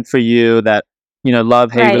different for you, that,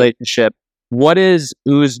 love hate Right. relationship. What is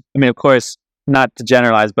I mean, of course, not to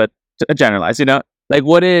generalize, but to generalize, like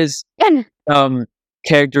what is And um,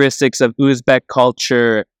 characteristics of Uzbek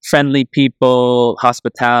culture, friendly people,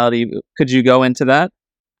 hospitality? Could you go into that?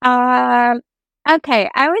 Um, okay,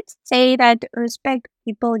 I would say that Uzbek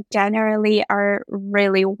people generally are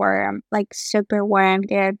really warm, like super warm.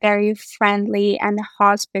 They're very friendly and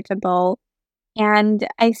hospitable. And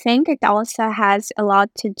I think it also has a lot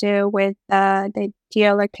to do with the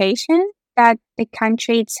geolocation, that the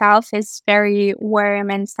country itself is very warm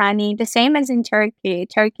and sunny, the same as in Turkey.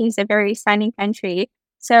 Turkey is a very sunny country.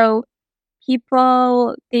 So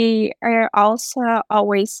people, they are also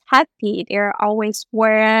always happy. They're always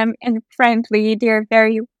warm and friendly. They're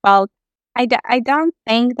very well. I don't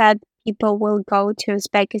think that people will go to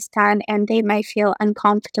Uzbekistan and they might feel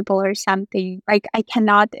uncomfortable or something. Like I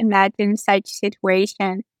cannot imagine such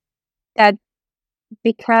situation that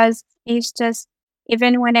because it's just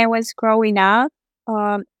even when I was growing up,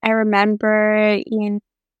 I remember in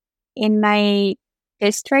my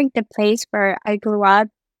district, the place where I grew up,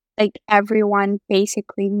 like everyone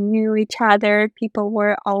basically knew each other. People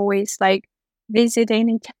were always like visiting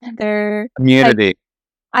each other. Like Community.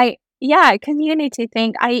 yeah, community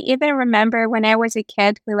thing. I even remember when I was a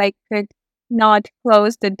kid, we like could not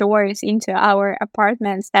close the doors into our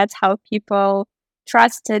apartments. That's how people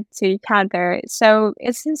trusted to each other. So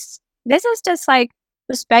this is just like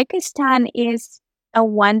Uzbekistan is a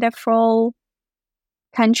wonderful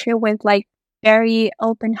country with like very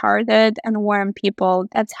open-hearted and warm people.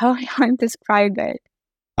 That's how I would describe it.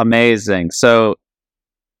 Amazing. So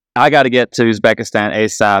I got to get to Uzbekistan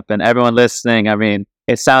ASAP. And everyone listening, I mean,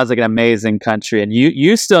 it sounds like an amazing country, and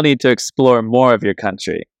you still need to explore more of your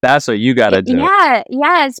country. That's what you got to do. Yeah,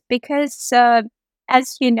 yes, because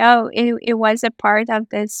as you know, it was a part of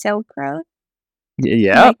the Silk Road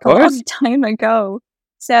Yeah, of like a long course. time ago.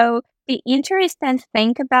 So the interesting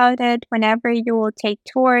thing about it, whenever you will take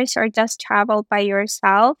tours or just travel by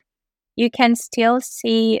yourself, you can still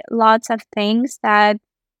see lots of things that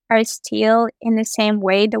are still in the same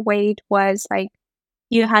way, the way it was like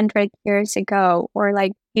few hundred years ago or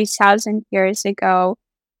like few thousand years ago.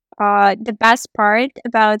 The best part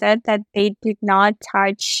about it that they did not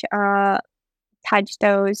touch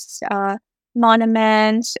those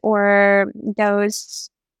monuments or those.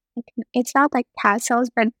 It's not like castles,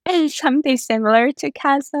 but something similar to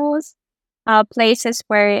castles. Places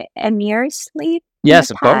where emirs sleep in the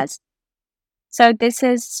Yes, of course. past. So this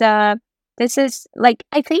is like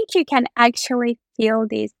I think you can actually feel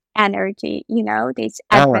this energy, this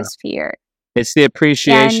Yeah. atmosphere. It's the And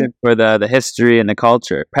appreciation for the history and the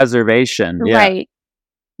culture, preservation. Yeah. right,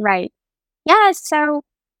 right. Yeah, so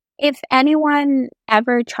if anyone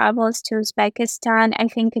ever travels to Uzbekistan, I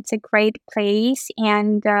think it's a great place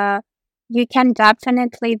and you can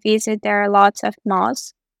definitely visit. There are lots of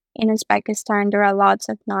mosques in Uzbekistan. There are lots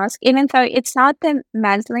of mosques, even though it's not the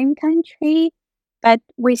Muslim country, but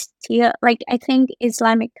we still, like, I think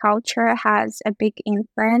Islamic culture has a big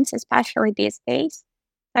influence, especially these days.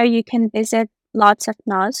 So you can visit lots of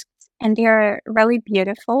mosques and they're really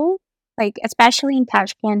beautiful. Like, especially in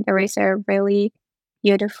Tashkent, there is a really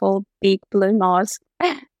beautiful big blue mosque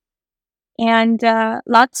and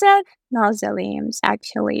lots of mausoleums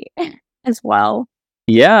actually as well.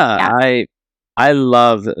 Yeah, Yeah. I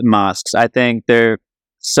love mosques. I think they're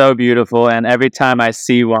so beautiful, and every time I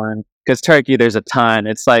see one, because Turkey, there's a ton.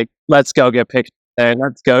 It's like, let's go get pictures there.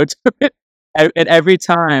 Let's go to it. And every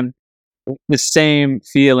time, the same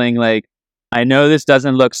feeling. Like, I know this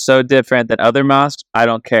doesn't look so different than other mosques. I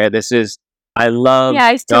don't care. I love Yeah,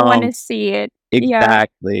 I still want going to see it. Yeah.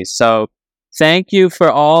 exactly. So, thank you for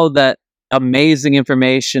all that amazing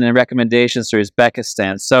information and recommendations for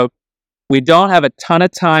Uzbekistan. So, we don't have a ton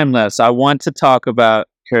of time left, so I want to talk about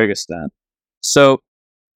Kyrgyzstan. So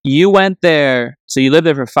you went there, so you lived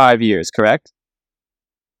there for 5 years, correct?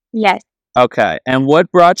 Yes. Okay. And what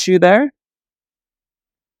brought you there?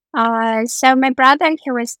 So my brother,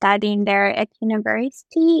 he was studying there at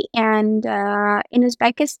university, and in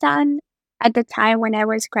Uzbekistan, at the time when I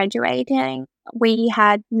was graduating, we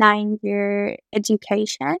had 9 year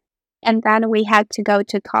education, and then we had to go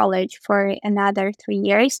to college for another 3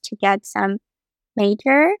 years to get some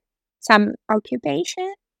major, some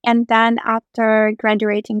occupation, and then after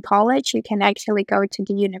graduating college, you can actually go to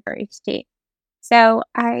the university. So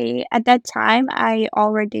at that time, I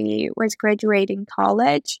already was graduating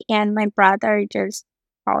college, and my brother just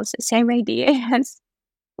follows the same idea as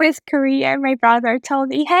with Korea. My brother told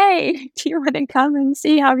me, "Hey, do you want to come and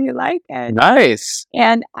see how you like it?" Nice.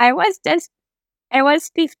 And I was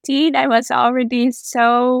 15. I was already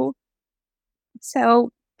so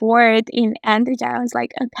bored in energy. I was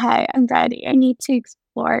like, okay, I'm ready. I need to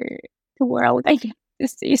explore the world. I need to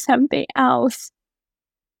see something else.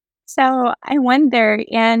 So I went there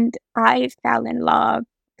and I fell in love.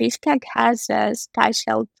 Bishkek has a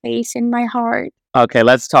special place in my heart. Okay,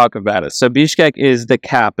 let's talk about it. So Bishkek is the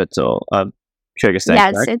capital of Kyrgyzstan,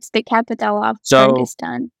 Yes, correct? it's the capital of So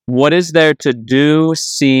Kyrgyzstan. what is there to do,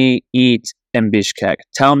 see, eat in Bishkek?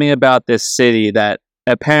 Tell me about this city that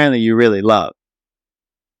apparently you really love.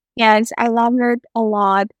 Yes, I love it a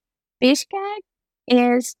lot. Bishkek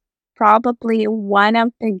is probably one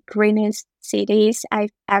of the greenest cities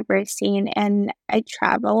I've ever seen, and I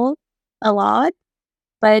travel a lot.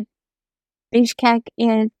 But Bishkek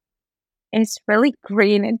is really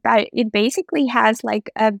green. It basically has like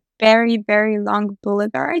a very, very long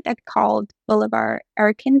boulevard that's called Boulevard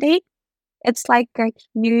Erkendik. It's like a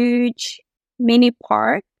huge mini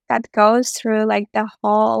park that goes through like the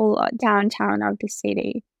whole downtown of the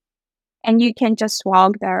city. And you can just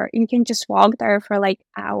walk there. You can just walk there for like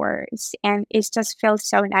hours, and it just feels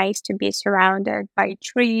so nice to be surrounded by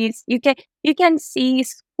trees. You can see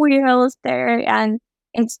squirrels there, and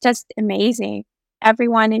it's just amazing.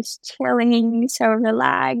 Everyone is chilling, so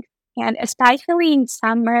relaxed, and especially in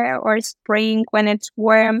summer or spring when it's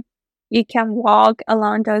warm, you can walk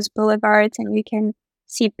along those boulevards and you can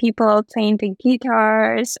see people playing the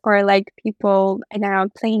guitars or like people, I don't know,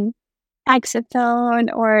 playing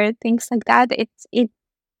saxophone or things like that.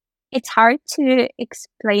 It's hard to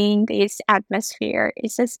explain this atmosphere.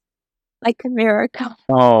 It's just like a miracle.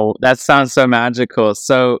 Oh, that sounds so magical.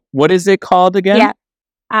 So what is it called again? Yeah.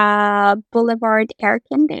 Boulevard Air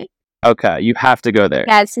Candy. Okay, you have to go there.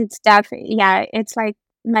 Yes, it's definitely it's like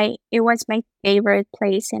it was my favorite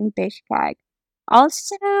place in Bishkek.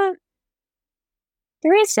 Also,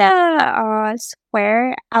 there is a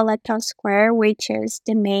square, Alato Square, which is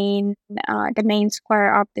the main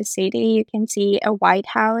square of the city. You can see a White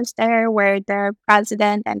House there, where the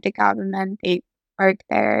president and the government they work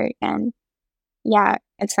there, and yeah,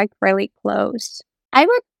 it's like really close. I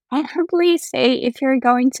would probably say if you're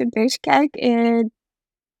going to Bishkek,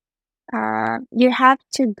 you have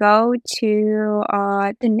to go to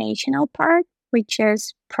the national park, which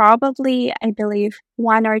is probably, I believe,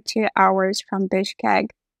 1 or 2 hours from Bishkek.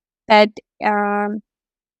 But um,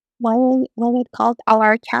 what it called?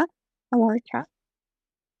 Alarcha? Alarcha?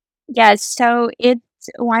 Yes, so it's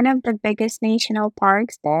one of the biggest national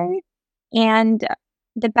parks there. And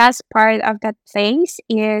the best part of that place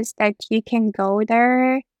is that you can go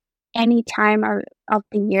there any time of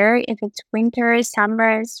the year, if it's winter,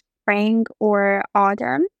 summer, spring, or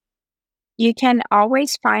autumn. You can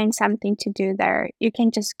always find something to do there. You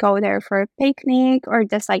can just go there for a picnic or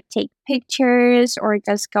just like take pictures or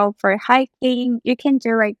just go for hiking. You can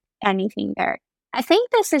do like anything there. I think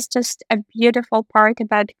this is just a beautiful part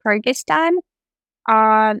about Kyrgyzstan.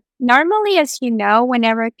 Normally, as you know,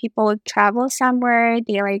 whenever people travel somewhere,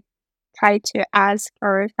 they like try to ask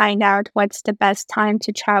or find out what's the best time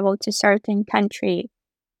to travel to certain country.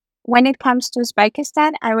 When it comes to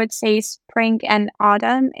Uzbekistan, I would say spring and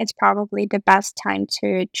autumn is probably the best time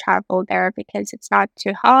to travel there because it's not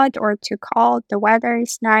too hot or too cold. The weather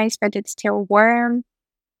is nice, but it's still warm.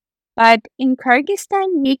 But in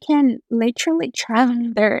Kyrgyzstan, you can literally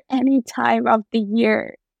travel there any time of the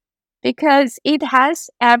year because it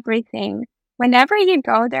has everything. Whenever you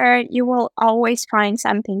go there, you will always find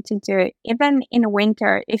something to do. Even in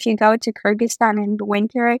winter, if you go to Kyrgyzstan in the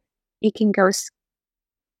winter, you can go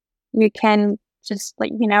you can just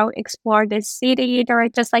like explore the city. There are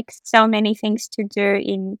just like so many things to do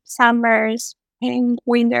in summers, in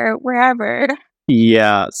winter, wherever.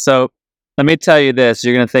 Yeah. So let me tell you this.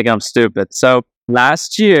 You're going to think I'm stupid. So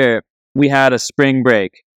last year we had a spring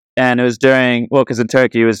break and it was during, well, because in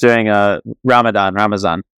Turkey it was during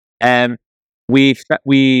Ramazan. And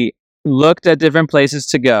we looked at different places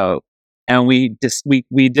to go and we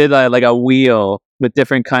did like a wheel with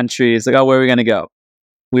different countries. Like, oh, where are we going to go?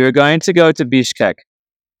 We were going to go to Bishkek.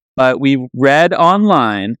 but we read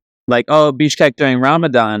online, like, oh, Bishkek during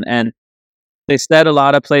Ramadan, and they said a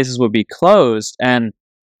lot of places would be closed. And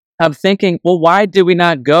I'm thinking, well, why did we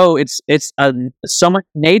not go? It's so much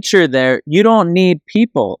nature there. You don't need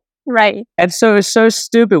people. Right. And so it's so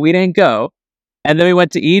stupid. We didn't go. And then we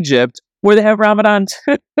went to Egypt where they have Ramadan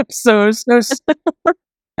too. So it's so stupid.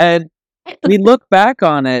 And we look back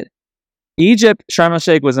on it. Egypt, Sharm el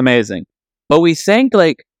Sheikh was amazing. But we think,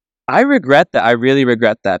 like, I regret that. I really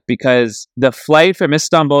regret that because the flight from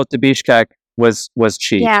Istanbul to Bishkek was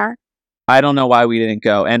cheap. Yeah. I don't know why we didn't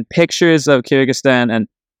go. And pictures of Kyrgyzstan and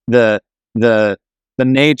the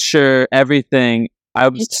nature, everything. I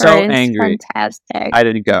was so angry. Fantastic. I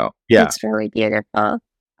didn't go. Yeah, it's really beautiful.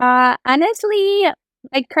 Honestly,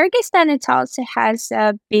 like Kyrgyzstan, it also has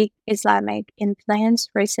a big Islamic influence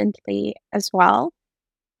recently as well.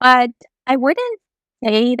 But I wouldn't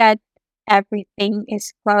say that everything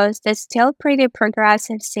is closed. It's still pretty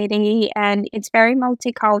progressive city, and it's very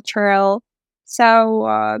multicultural. So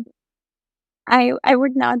I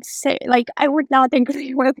would not say I would not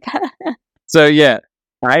agree with that. So yeah,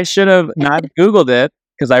 I should have not Googled it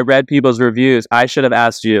because I read people's reviews. I should have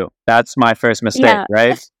asked you. That's my first mistake, Yeah.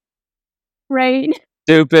 right? Right.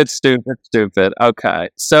 Stupid. Okay.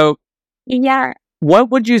 So Yeah.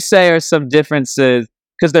 what would you say are some differences?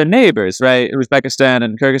 Because they're neighbors, right? Uzbekistan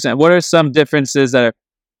and Kyrgyzstan. What are some differences that are,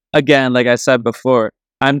 again, like I said before,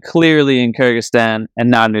 I'm clearly in Kyrgyzstan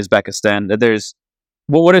and not in Uzbekistan.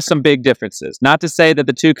 What are some big differences? Not to say that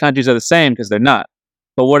the two countries are the same because they're not,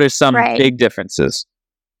 but what are some big differences?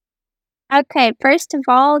 Okay, first of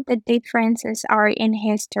all, the differences are in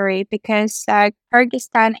history because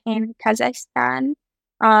Kyrgyzstan and Kazakhstan,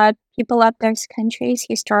 people of those countries,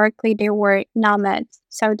 historically, they were nomads.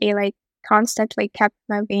 So they constantly kept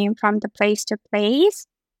moving from the place to place,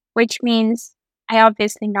 which means I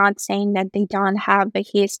obviously not saying that they don't have a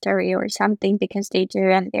history or something because they do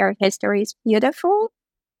and their history is beautiful.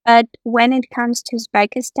 But when it comes to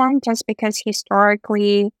Uzbekistan, just because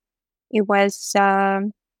historically it was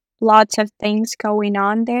lots of things going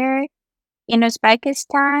on there. In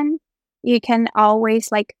Uzbekistan, you can always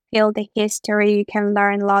feel the history. You can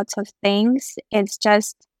learn lots of things. It's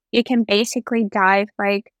just you can basically dive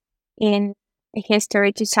in the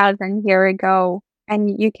history 2,000 years ago,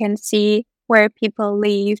 and you can see where people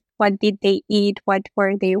lived, what did they eat, what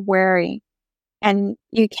were they wearing, and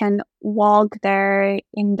you can walk there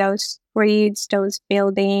in those streets, those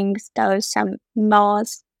buildings, some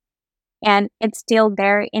mosques, and it's still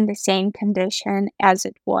there in the same condition as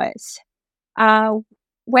it was. Uh,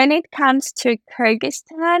 when it comes to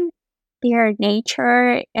Kyrgyzstan, their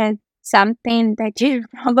nature is something that you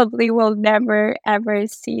probably will never ever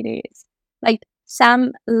see this. Like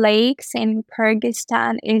some lakes in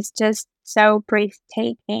Kyrgyzstan is just so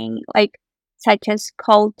breathtaking, such as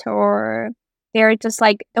Kotor. They're just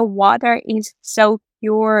the water is so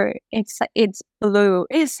pure. It's blue.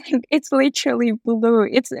 It's literally blue.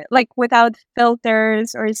 It's without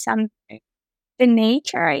filters or something. The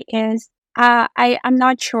nature is I'm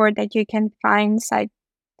not sure that you can find such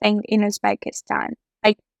thing in Uzbekistan.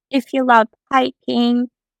 If you love hiking,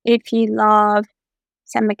 if you love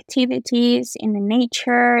some activities in the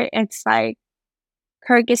nature, it's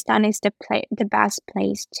Kyrgyzstan is the best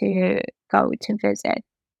place to go to visit.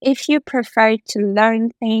 If you prefer to learn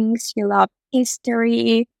things, you love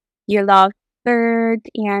history, you love food,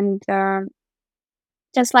 and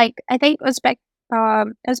just I think Uzbek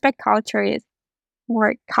culture is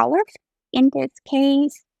more colorful in this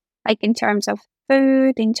case, in terms of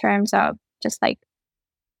food, in terms of just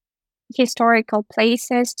historical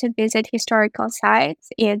places to visit, historical sites.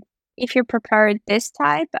 If you prefer this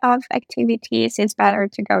type of activities, it's better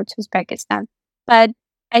to go to Uzbekistan. But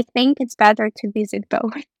I think it's better to visit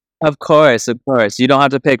both. Of course. You don't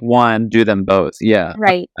have to pick one, do them both. Yeah.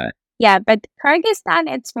 Right. Okay. Yeah, but Kyrgyzstan,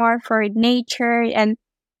 it's more for nature and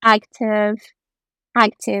active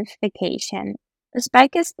vacation.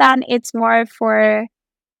 Uzbekistan, it's more for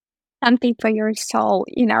something for your soul,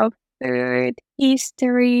 food,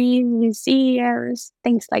 history, museums,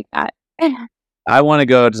 things like that. I want to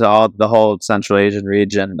go to the whole Central Asian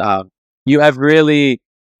region. You have really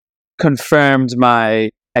confirmed my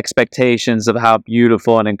expectations of how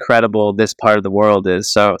beautiful and incredible this part of the world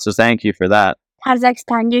is. So thank you for that.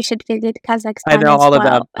 Kazakhstan, you should visit Kazakhstan. I know all of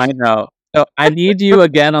them. I know. So I need you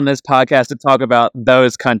again on this podcast to talk about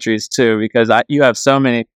those countries too, because you have so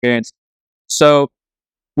many experience. So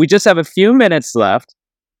we just have a few minutes left,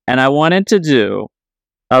 and I wanted to do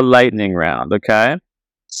a lightning round. Okay.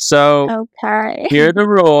 So here are the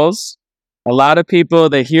rules. A lot of people,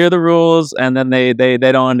 they hear the rules and then they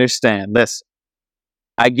don't understand. Listen,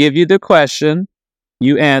 I give you the question.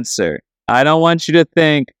 You answer. I don't want you to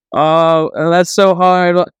think, oh, that's so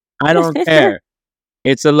hard. I don't care.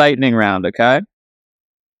 It's a lightning round, okay?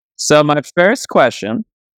 So my first question,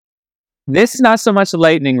 this is not so much a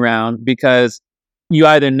lightning round because you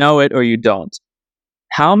either know it or you don't.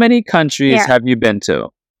 How many countries Yeah. have you been to?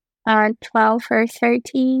 12 or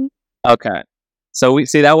 13. Okay. So we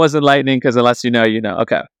see that wasn't lightning because unless you know, you know.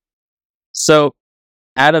 Okay. So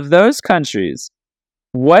out of those countries,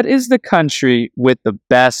 what is the country with the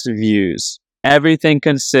best views? Everything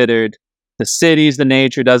considered, the cities, the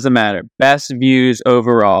nature, doesn't matter. Best views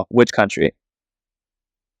overall. Which country?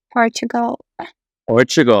 Portugal.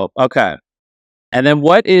 Portugal. Okay. And then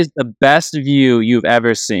what is the best view you've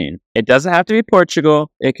ever seen? It doesn't have to be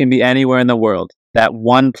Portugal. It can be anywhere in the world. That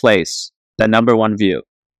one place, the number one view.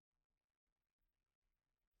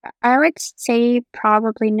 I would say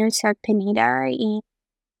probably Nusa Penida in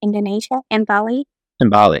Indonesia and Bali. In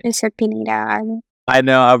Bali. Nusa Penida. I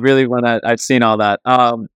know. I really want to. I've seen all that.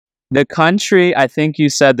 The country, I think you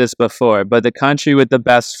said this before, but the country with the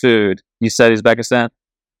best food, you said Uzbekistan?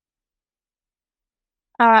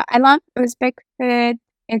 I love Uzbek food.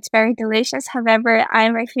 It's very delicious. However,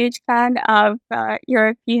 I'm a huge fan of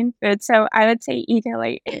European food, so I would say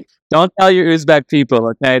Italy. Don't tell your Uzbek people,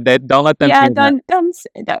 okay? Don't let them Yeah, hear that.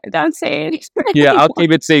 don't say it. Yeah, I'll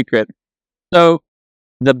keep it secret. So,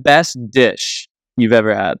 the best dish you've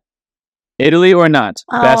ever had? Italy or not?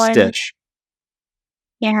 Best dish.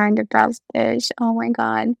 Yeah, and the best dish. Oh my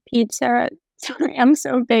god, pizza. Sorry, I'm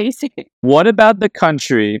so basic. What about the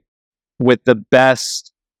country with the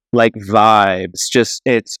best like vibes? Just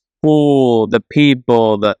it's cool, the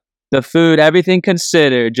people, the food, everything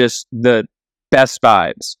considered, just the best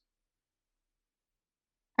vibes.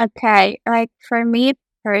 Okay, like for me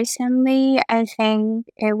personally, I think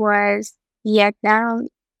it was Vietnam.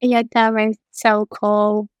 Vietnam is so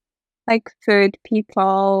cool. Like food,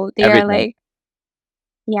 people, they're Everything. like,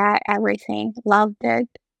 yeah, everything. Loved it.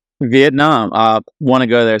 Vietnam. Want to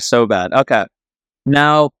go there so bad. Okay.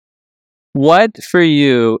 Now, what for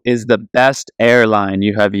you is the best airline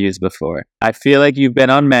you have used before? I feel like you've been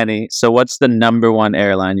on many. So, what's the number one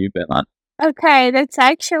airline you've been on? Okay, that's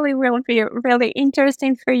actually will be really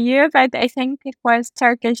interesting for you, but I think it was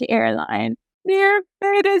Turkish Airline. Their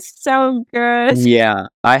food is so good. Yeah,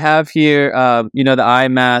 I have here. The eye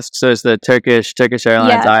mask. So it's the Turkish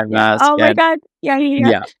Airlines eye mask. Oh my god. Yeah.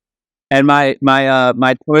 Yeah. And my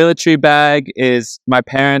toiletry bag is my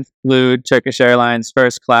parents flew Turkish Airlines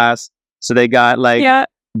first class, so they got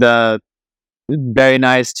the very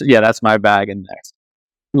nice. That's my bag in there.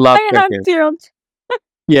 Love I Turkish. have to.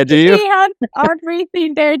 Yeah, do you? They had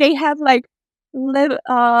everything there. They have like lip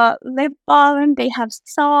balm. They have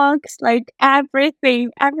socks. Like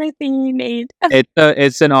everything you need.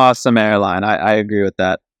 It's an awesome airline. I agree with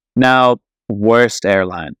that. Now, worst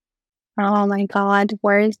airline. Oh my god,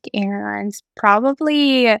 worst airlines.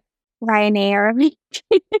 Probably Ryanair.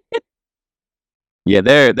 Yeah,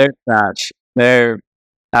 they're trash. They're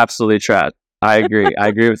absolutely trash. I agree. I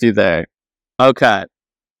agree with you there. Okay.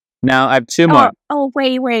 Now I have two more. Oh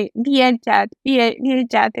wait. Vietjet.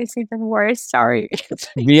 Vietjet is even worse. Sorry.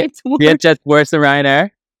 It's worse. Vietjet's worse than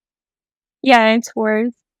Ryanair? Yeah, it's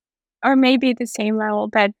worse. Or maybe the same level,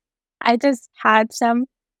 but I just had some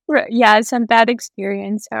bad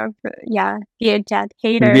experience of Vietjet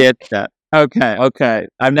hater. Vietjet. Okay.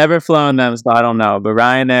 I've never flown them, so I don't know. But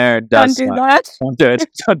Ryanair does. Don't do that. Don't do it.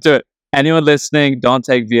 Don't do it. Anyone listening, don't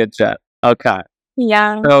take Vietjet. Okay.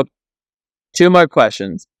 Yeah. So, two more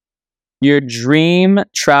questions. Your dream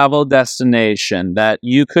travel destination that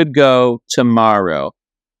you could go tomorrow.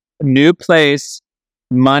 New place,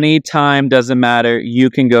 money, time, doesn't matter.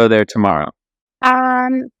 You can go there tomorrow.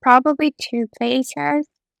 Probably two places.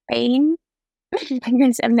 Spain.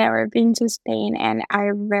 Because I've never been to Spain and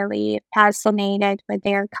I'm really fascinated with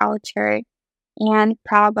their culture. And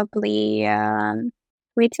probably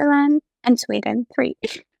Switzerland and Sweden. Three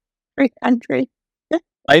countries.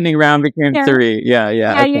 Lightning round became three. Yeah.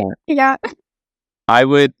 Yeah. I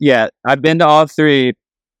would, I've been to all three.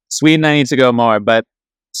 Sweden, I need to go more, but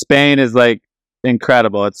Spain is like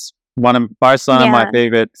incredible. It's Barcelona, my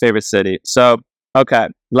favorite city. So, okay,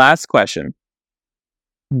 last question.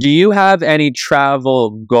 Do you have any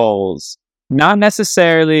travel goals? Not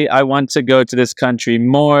necessarily, I want to go to this country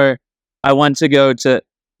more. I want to go to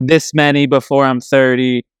this many before I'm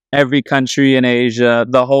 30, every country in Asia,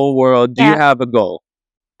 the whole world. Do you have a goal?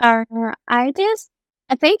 I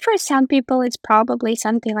think for some people it's probably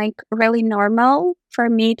something like really normal. For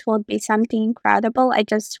me, it would be something incredible. I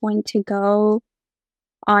just want to go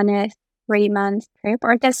on a 3-month trip,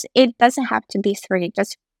 or it doesn't have to be 3,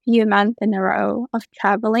 just a few months in a row of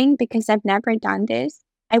traveling because I've never done this.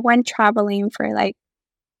 I went traveling for like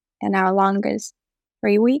in our longest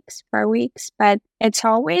 3 weeks, 4 weeks, but it's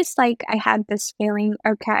always like I had this feeling,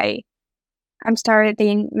 okay, I'm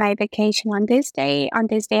starting my vacation on this day. On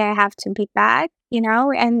this day, I have to be back,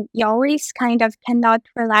 and you always kind of cannot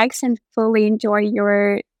relax and fully enjoy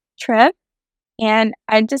your trip. And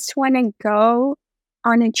I just want to go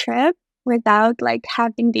on a trip without like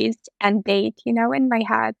having this end date, in my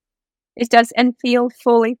head. It doesn't feel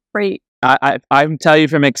fully free. I'm telling you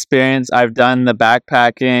from experience, I've done the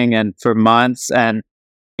backpacking and for months, and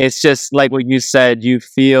it's just like what you said, you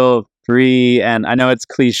feel free. And I know it's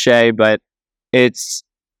cliche, but it's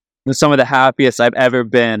some of the happiest I've ever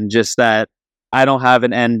been. Just that I don't have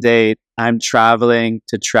an end date. I'm traveling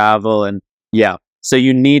to travel. And yeah, so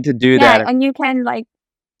you need to do Yeah, that. and you can like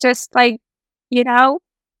just like, you know,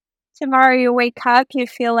 tomorrow you wake up, you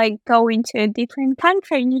feel like going to a different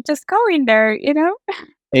country and you just go in there.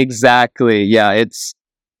 Exactly. Yeah, it's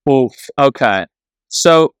oof. Okay.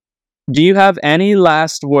 So do you have any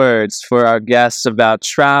last words for our guests about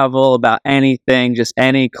travel, about anything, just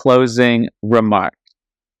any closing remark?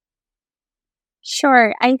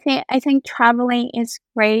 Sure. I think traveling is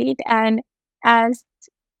great, and as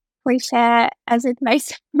cliche as it may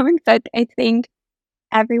sound, but I think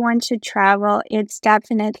everyone should travel. It's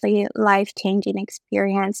definitely life-changing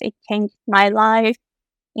experience. It changed my life,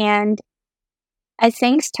 and I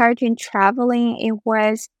think starting traveling, it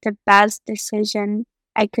was the best decision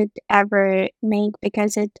I could ever make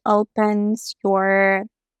because it opens your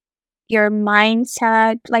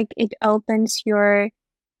mindset, like it opens your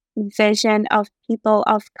vision of people,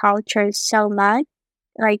 of cultures so much.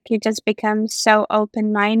 Like you just become so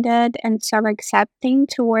open minded and so accepting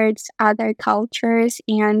towards other cultures.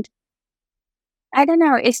 And I don't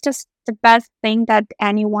know, it's just the best thing that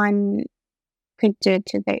anyone could do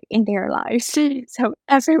in their lives. So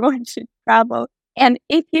everyone should travel. And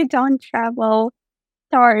if you don't travel,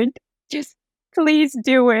 start. Just please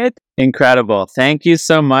do it. Incredible. Thank you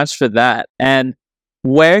so much for that. And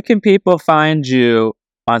where can people find you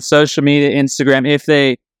on social media, Instagram, if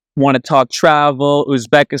they want to talk travel,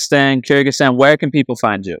 Uzbekistan, Kyrgyzstan? Where can people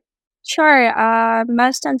find you? Sure.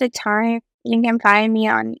 Most of the time, you can find me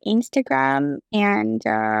on Instagram and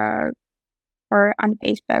or on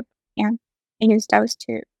Facebook. And I use those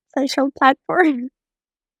two social platforms.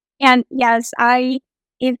 And yes,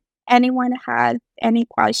 if anyone has any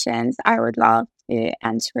questions, I would love to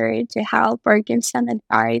answer, to help, or give some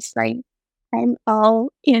advice. Like I'm all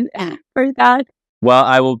in for that. Well,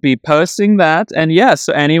 I will be posting that. And yes,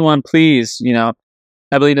 so anyone, please,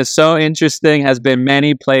 Evelina is so interesting, has been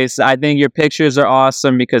many places. I think your pictures are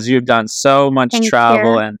awesome because you've done so much Thank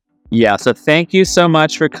travel. you. And yeah, so thank you so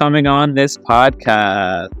much for coming on this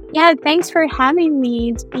podcast. Yeah, thanks for having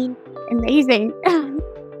me. It's been amazing.